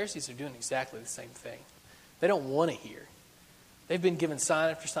 The Pharisees are doing exactly the same thing. They don't want to hear. They've been given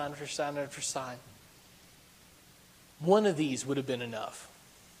sign after sign after sign after sign. One of these would have been enough.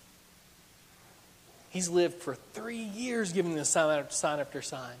 He's lived for 3 years giving them sign after sign after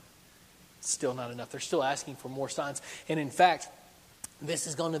sign. Still not enough. They're still asking for more signs. And in fact, this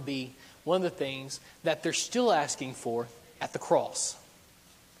is going to be one of the things that they're still asking for at the cross.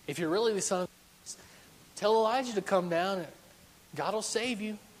 If you're really the Son of God, tell Elijah to come down and God will save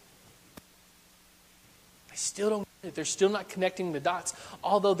you. They still don't get it. They're still not connecting the dots,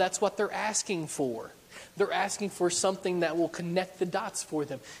 although that's what they're asking for. They're asking for something that will connect the dots for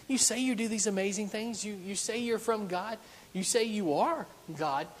them. You say you do these amazing things. You say you're from God. You say you are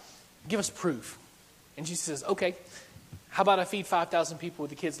God. Give us proof. And Jesus says, okay, how about I feed 5,000 people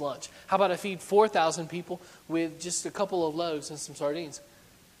with the kids' lunch? How about I feed 4,000 people with just a couple of loaves and some sardines?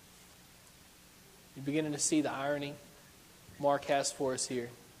 You're beginning to see the irony Mark has for us here.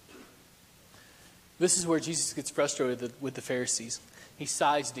 This is where Jesus gets frustrated with the Pharisees. He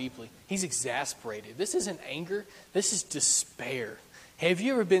sighs deeply. He's exasperated. This isn't anger. This is despair. Have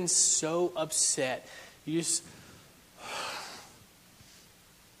you ever been so upset? He's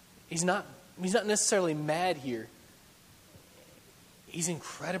not necessarily mad here. He's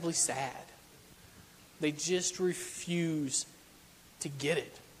incredibly sad. They just refuse to get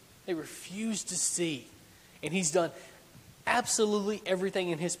it. They refuse to see. And he's done absolutely everything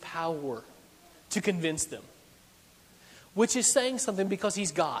in his power to convince them. Which is saying something because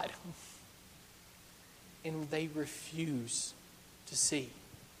he's God. And they refuse to see.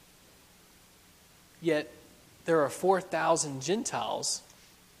 Yet, there are 4,000 Gentiles.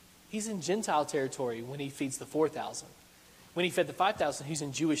 He's in Gentile territory when he feeds the 4,000. When he fed the 5,000, he's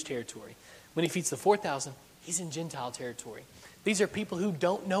in Jewish territory. When he feeds the 4,000, he's in Gentile territory. These are people who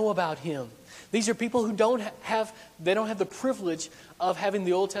don't know about him. These are people who don't have the privilege of having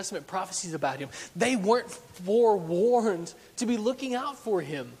the Old Testament prophecies about him. They weren't forewarned to be looking out for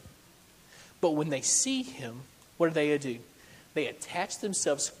him. But when they see him, what do? They attach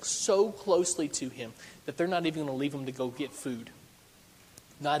themselves so closely to him that they're not even going to leave him to go get food.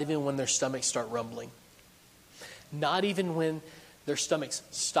 Not even when their stomachs start rumbling. Not even when their stomachs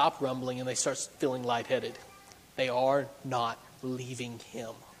stop rumbling and they start feeling lightheaded. They are not leaving him.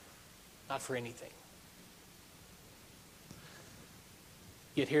 Not for anything.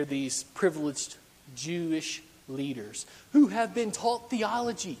 Yet here these privileged Jewish leaders who have been taught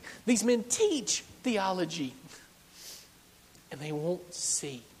theology. These men teach theology. And they won't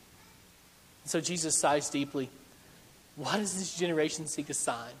see. So Jesus sighs deeply. Why does this generation seek a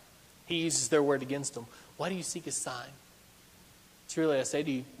sign? He uses their word against them. Why do you seek a sign? Truly I say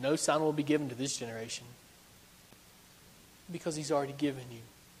to you, no sign will be given to this generation. Because he's already given you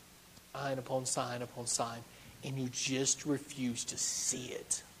sign upon sign upon sign. And you just refuse to see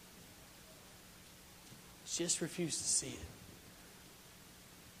it. Just refuse to see it.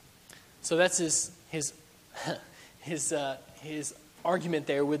 So that's his argument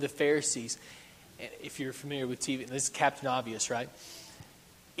there with the Pharisees. If you're familiar with TV, this is Captain Obvious, right?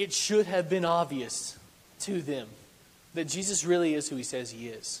 It should have been obvious to them that Jesus really is who he says he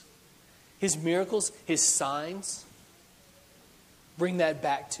is. His miracles, his signs, bring that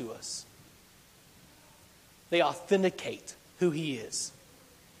back to us. They authenticate who he is.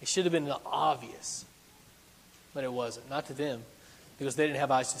 It should have been obvious, but it wasn't. Not to them, because they didn't have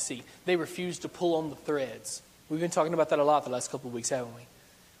eyes to see. They refused to pull on the threads. We've been talking about that a lot the last couple of weeks, haven't we?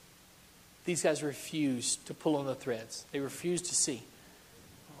 These guys refused to pull on the threads. They refused to see.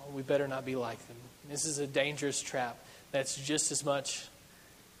 Oh, we better not be like them. This is a dangerous trap. That's just as much,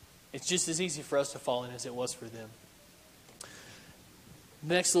 it's just as easy for us to fall in as it was for them.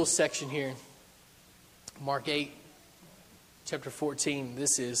 The next little section here, Mark 8, chapter 14.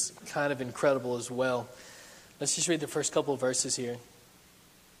 This is kind of incredible as well. Let's just read the first couple of verses here.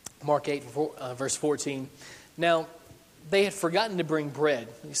 Mark 8, verse 14. Now, they had forgotten to bring bread.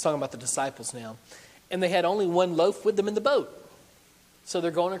 He's talking about the disciples now. And they had only one loaf with them in the boat. So they're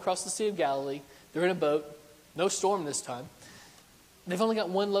going across the Sea of Galilee. They're in a boat. No storm this time. They've only got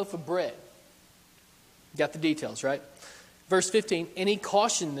one loaf of bread. Got the details, right? Verse 15, and he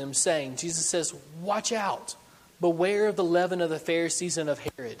cautioned them, saying, Jesus says, watch out. Beware of the leaven of the Pharisees and of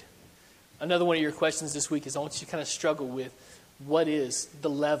Herod. Another one of your questions this week is I want you to kind of struggle with what is the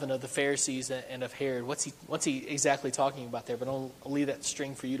leaven of the Pharisees and of Herod. What's he exactly talking about there? But I'll leave that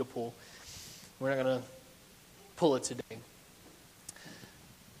string for you to pull. We're not going to pull it today.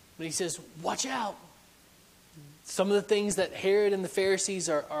 But he says, watch out. Some of the things that Herod and the Pharisees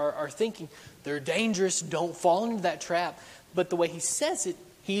are thinking, they're dangerous. Don't fall into that trap. But the way he says it,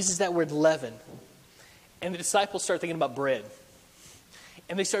 he uses that word leaven. And the disciples start thinking about bread.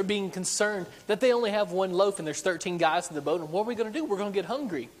 And they start being concerned that they only have one loaf and there's 13 guys in the boat. And what are we going to do? We're going to get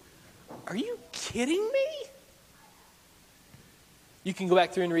hungry. Are you kidding me? You can go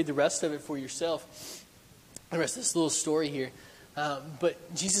back through and read the rest of it for yourself. The rest of this little story here. But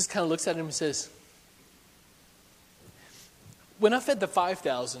Jesus kind of looks at him and says, when I fed the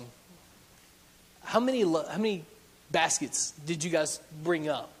 5,000, how many baskets did you guys bring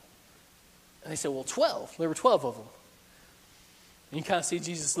up? And they said, well, 12. There were 12 of them. And you kind of see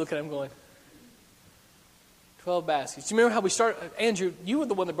Jesus looking at him going, 12 baskets. Do you remember how we started? Andrew, you were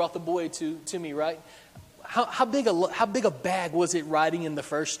the one that brought the boy to me, right? How big a bag was it riding in the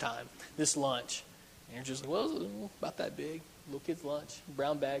first time, this lunch? And Andrew's like, well, about that big. Little kid's lunch,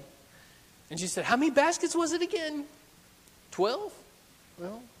 brown bag. And she said, how many baskets was it again? 12?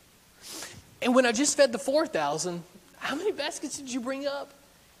 Well, and when I just fed the 4,000, how many baskets did you bring up?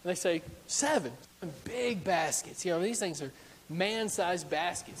 And they say, 7. Big baskets. You know, these things are man-sized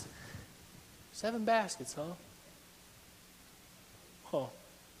baskets. 7 baskets, huh? Huh.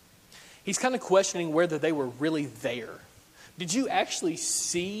 He's kind of questioning whether they were really there. Did you actually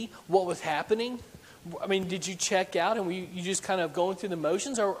see what was happening? I mean, did you check out and were you just kind of going through the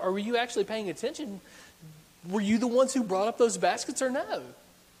motions? Or were you actually paying attention? Were you the ones who brought up those baskets or no?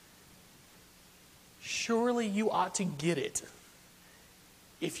 Surely you ought to get it.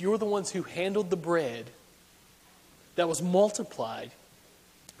 If you're the ones who handled the bread that was multiplied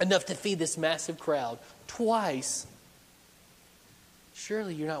enough to feed this massive crowd twice,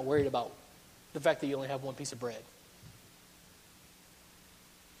 surely you're not worried about the fact that you only have one piece of bread.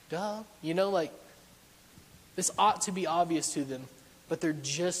 Duh. You know, like, this ought to be obvious to them, but they're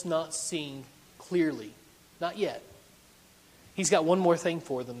just not seeing clearly. Not yet. He's got one more thing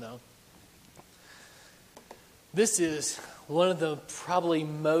for them, though. This is one of the probably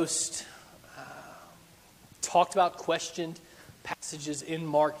most talked about, questioned passages in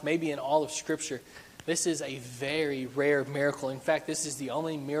Mark, maybe in all of Scripture. This is a very rare miracle. In fact, this is the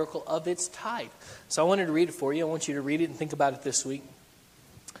only miracle of its type. So I wanted to read it for you. I want you to read it and think about it this week.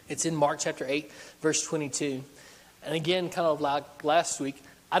 It's in Mark chapter 8, verse 22. And again, kind of like last week,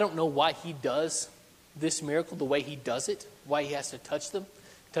 I don't know why he does this miracle the way he does it, why he has to touch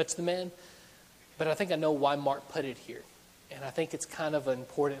the man. But I think I know why Mark put it here. And I think it's kind of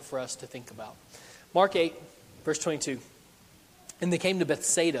important for us to think about. Mark 8, verse 22. And they came to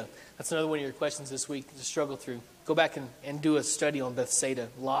Bethsaida. That's another one of your questions this week to struggle through. Go back and do a study on Bethsaida.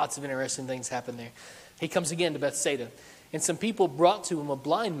 Lots of interesting things happen there. He comes again to Bethsaida. And some people brought to him a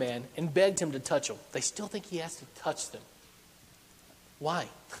blind man and begged him to touch him. They still think he has to touch them. Why?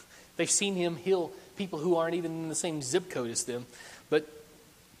 They've seen him heal people who aren't even in the same zip code as them. But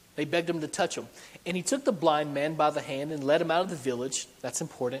they begged him to touch him. And he took the blind man by the hand and led him out of the village. That's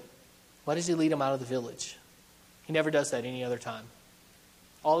important. Why does he lead him out of the village? He never does that any other time.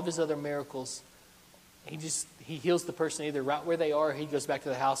 All of his other miracles, he heals the person either right where they are or he goes back to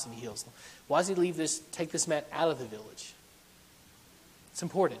the house and he heals them. Why does he take this man out of the village? It's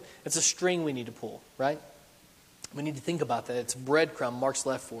important. It's a string we need to pull, right? We need to think about that. It's a breadcrumb Mark's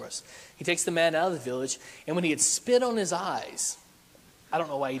left for us. He takes the man out of the village, and when he had spit on his eyes, I don't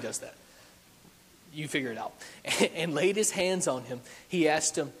know why he does that. You figure it out. And laid his hands on him. He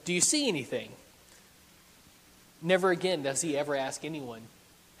asked him, do you see anything? Never again does he ever ask anyone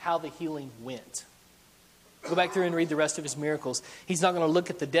how the healing went. Go back through and read the rest of his miracles. He's not going to look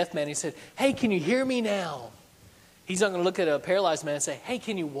at the deaf man and say, hey, can you hear me now? He's not going to look at a paralyzed man and say, hey,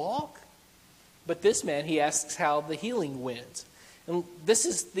 can you walk? But this man, he asks how the healing went. And this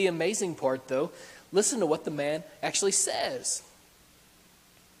is the amazing part, though. Listen to what the man actually says.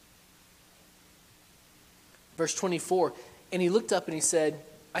 Verse 24, and he looked up and he said,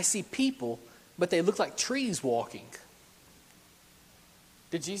 I see people, but they look like trees walking.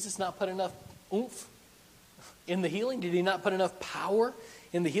 Did Jesus not put enough oomph in the healing? Did he not put enough power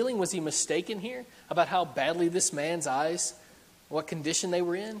in the healing? Was he mistaken here about how badly this man's eyes, what condition they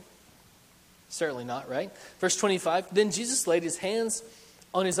were in? Certainly not, right? Verse 25, then Jesus laid his hands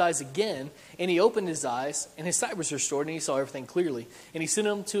on his eyes again, and he opened his eyes, and his sight was restored, and he saw everything clearly. And he sent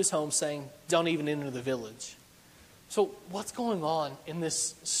him to his home, saying, don't even enter the village. So what's going on in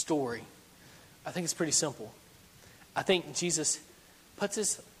this story? I think it's pretty simple. I think Jesus puts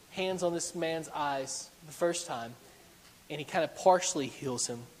his hands on this man's eyes the first time, and he kind of partially heals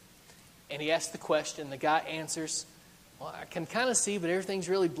him. And he asks the question, the guy answers, well, I can kind of see, but everything's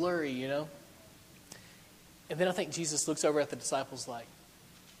really blurry, you know. And then I think Jesus looks over at the disciples like,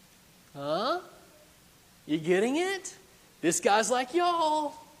 huh? You getting it? This guy's like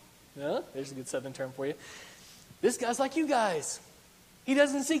y'all. Huh? There's a good Southern term for you. This guy's like you guys. He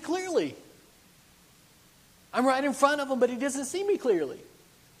doesn't see clearly. I'm right in front of him, but he doesn't see me clearly.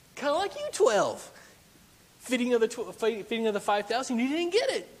 Kind of like you 12. Feeding of the 5,000, you didn't get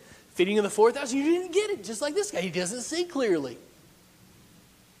it. Feeding of the 4,000, you didn't get it. Just like this guy, he doesn't see clearly.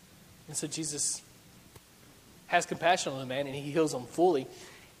 And so Jesus has compassion on the man, and he heals him fully.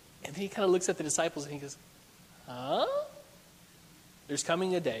 And then he kind of looks at the disciples, and he goes, huh? There's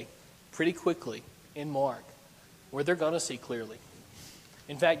coming a day, pretty quickly, in Mark, where they're going to see clearly.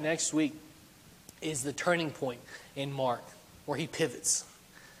 In fact, next week, is the turning point in Mark where he pivots.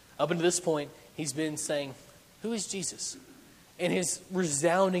 Up until this point, he's been saying, who is Jesus? And his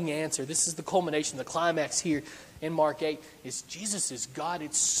resounding answer, this is the culmination, the climax here in Mark 8, is Jesus is God.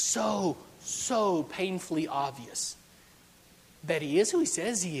 It's so, so painfully obvious that he is who he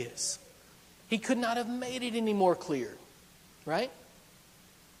says he is. He could not have made it any more clear, right?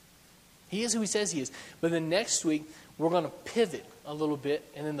 He is who he says he is. But then next week, we're going to pivot a little bit,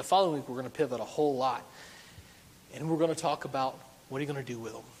 and then the following week, we're going to pivot a whole lot. And we're going to talk about, what are you going to do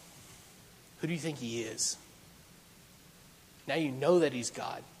with him? Who do you think he is? Now you know that he's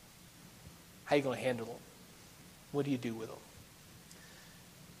God. How are you going to handle him? What do you do with him?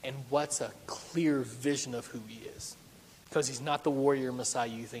 And what's a clear vision of who he is? Because he's not the warrior Messiah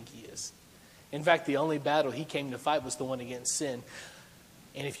you think he is. In fact, the only battle he came to fight was the one against sin.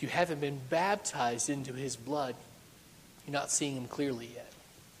 And if you haven't been baptized into his blood, you're not seeing him clearly yet.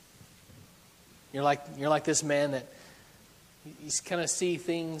 You're like this man that you kind of see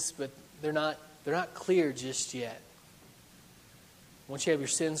things, but they're not clear just yet. Once you have your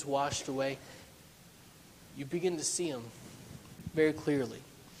sins washed away, you begin to see them very clearly.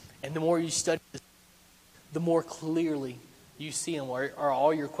 And the more you study this, the more clearly you see them. Are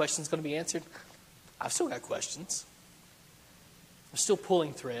all your questions going to be answered? I've still got questions. I'm still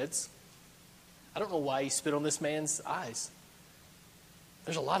pulling threads. I don't know why he spit on this man's eyes.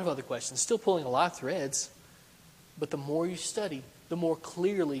 There's a lot of other questions. Still pulling a lot of threads. But the more you study, the more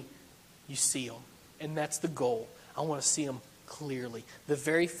clearly you see them. And that's the goal. I want to see them clearly. The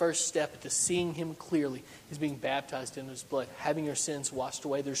very first step to seeing him clearly is being baptized in his blood, having your sins washed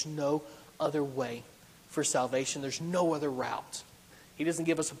away. There's no other way for salvation. There's no other route. He doesn't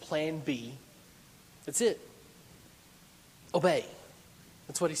give us a plan B. That's it. Obey.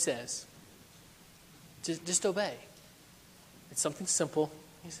 That's what he says. Just obey. It's something simple.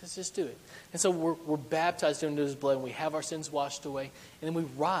 He says, just do it. And so we're baptized into his blood, and we have our sins washed away. And then we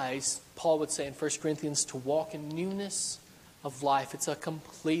rise, Paul would say in 1 Corinthians, to walk in newness of life. It's a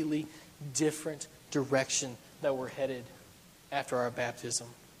completely different direction that we're headed after our baptism,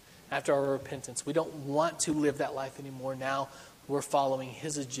 after our repentance. We don't want to live that life anymore. Now we're following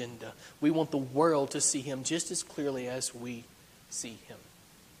his agenda. We want the world to see him just as clearly as we see him.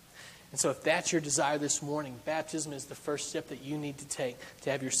 And so if that's your desire this morning, baptism is the first step that you need to take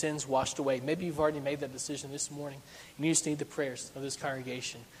to have your sins washed away. Maybe you've already made that decision this morning, and you just need the prayers of this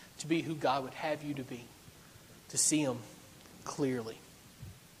congregation to be who God would have you to be, to see him clearly.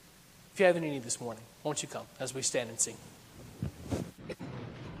 If you have any need this morning, won't you come as we stand and sing?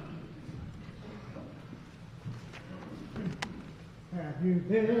 Have you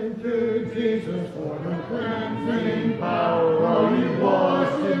been to Jesus for the cleansing power? Are you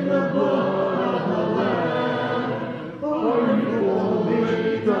washed in the blood of the Lamb? Are you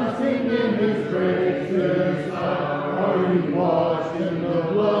fully trusting in his gracious power? Are you washed in the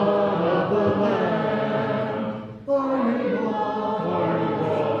blood of the Lamb? Are you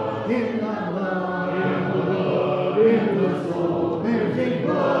washed in the blood, in the soul, cleansing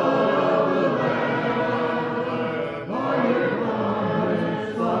blood of the Lamb? Are you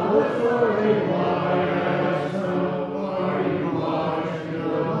sorry, white as snow? Are you washed in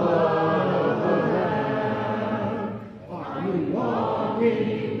the blood of the Lamb? Are you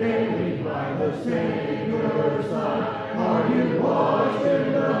walking daily by the Savior's side? Are you washed in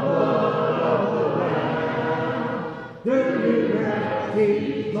the blood of the Lamb? Do you rest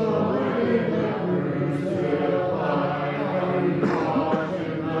each moment in the crucified? Are you washed in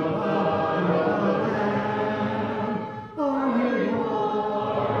the blood of the Lamb? Are you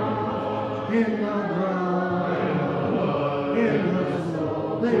in the blood, in the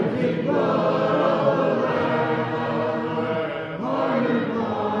soul, cleansing blood of the Lamb? Are you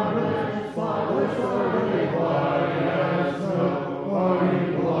marvelous, spotless, sorely white as snow? Are you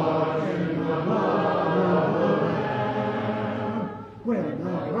washed in the blood of the Lamb? When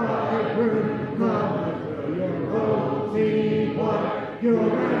the bridegroom comes, will your robes be white, pure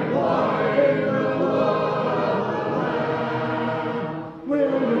and white in the blood of the Lamb?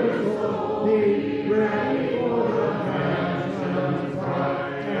 Will your soul be ready for the mansion's bride,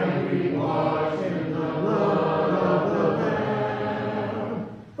 and be washed in the blood of the Lamb?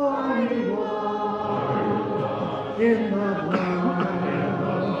 Are you washed in the blood,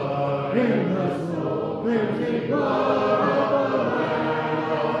 in the soul, cleansing blood of the Lamb?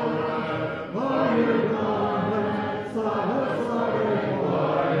 Are you garments sorry,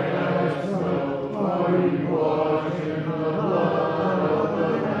 white as snow? Are you washed in the blood of the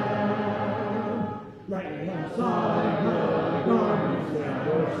Lamb? Lay aside the garments that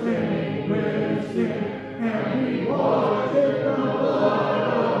were stained with sin, and be washed in the blood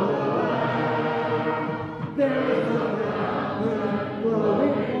of the Lamb.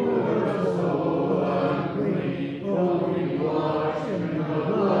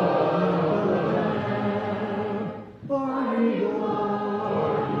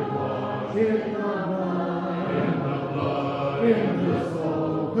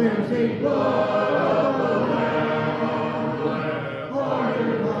 cleansing blood of the Lamb, all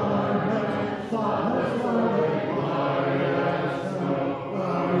your garments, spotless white as snow,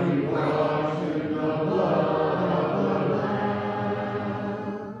 are you washed in the blood of the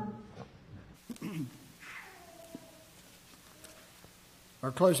Lamb.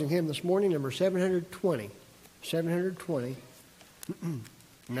 Our closing hymn this morning, number 720. 720.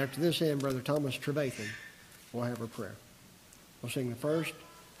 And after this hymn, Brother Thomas Trevathan will have a prayer. We'll sing the first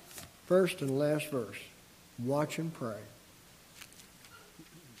and last verse. Watch and pray.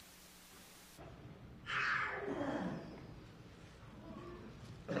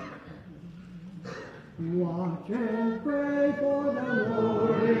 Watch and pray, for the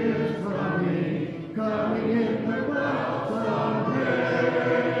Lord is coming in the clouds of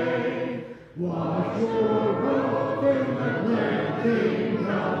day. Wash your robes in the cleansing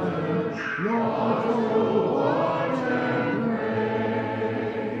water. Watch, oh, watch and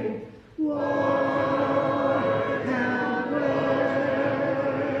pray. Watch and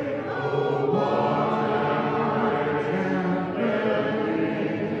pray. Oh, watch and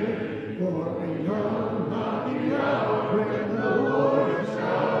pray. For we know not the hour when the Lord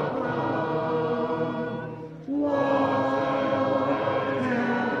shall come. Watch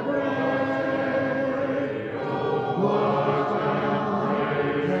and pray. Watch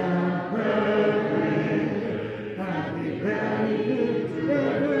and pray. And be ready to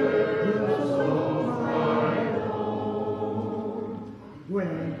deliver the soul right home.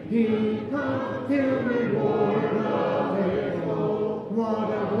 When he comes to reward the faithful, what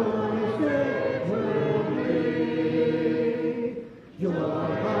a glorious day will be.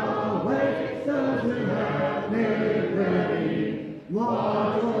 Joy awaits those who have made ready.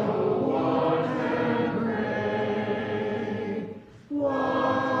 Watch, oh, watch and pray.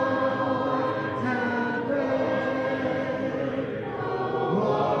 Watch and pray.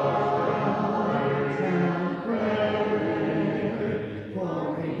 Watch and pray. For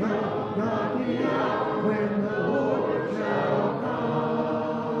we know not the hour when the Lord shall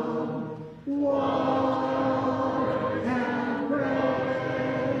come. Watch and pray.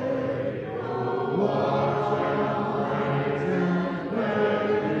 Watch and pray.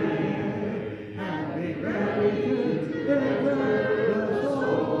 And be ready to deliver the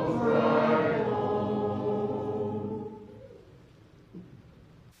soul right home.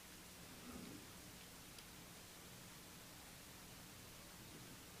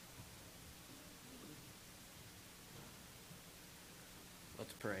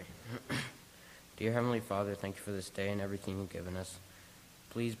 Let's pray. Dear Heavenly Father, thank you for this day and everything you've given us.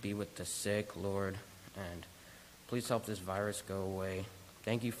 Please be with the sick, Lord, and please help this virus go away.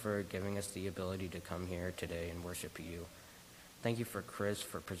 Thank you for giving us the ability to come here today and worship you. Thank you for Chris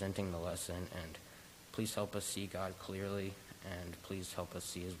for presenting the lesson, and please help us see God clearly, and please help us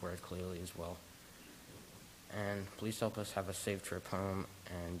see his word clearly as well. And please help us have a safe trip home,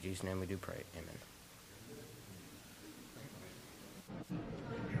 and in Jesus' name we do pray. Amen.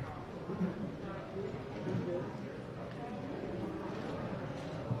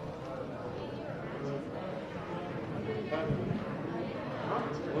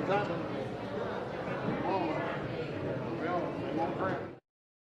 What's that?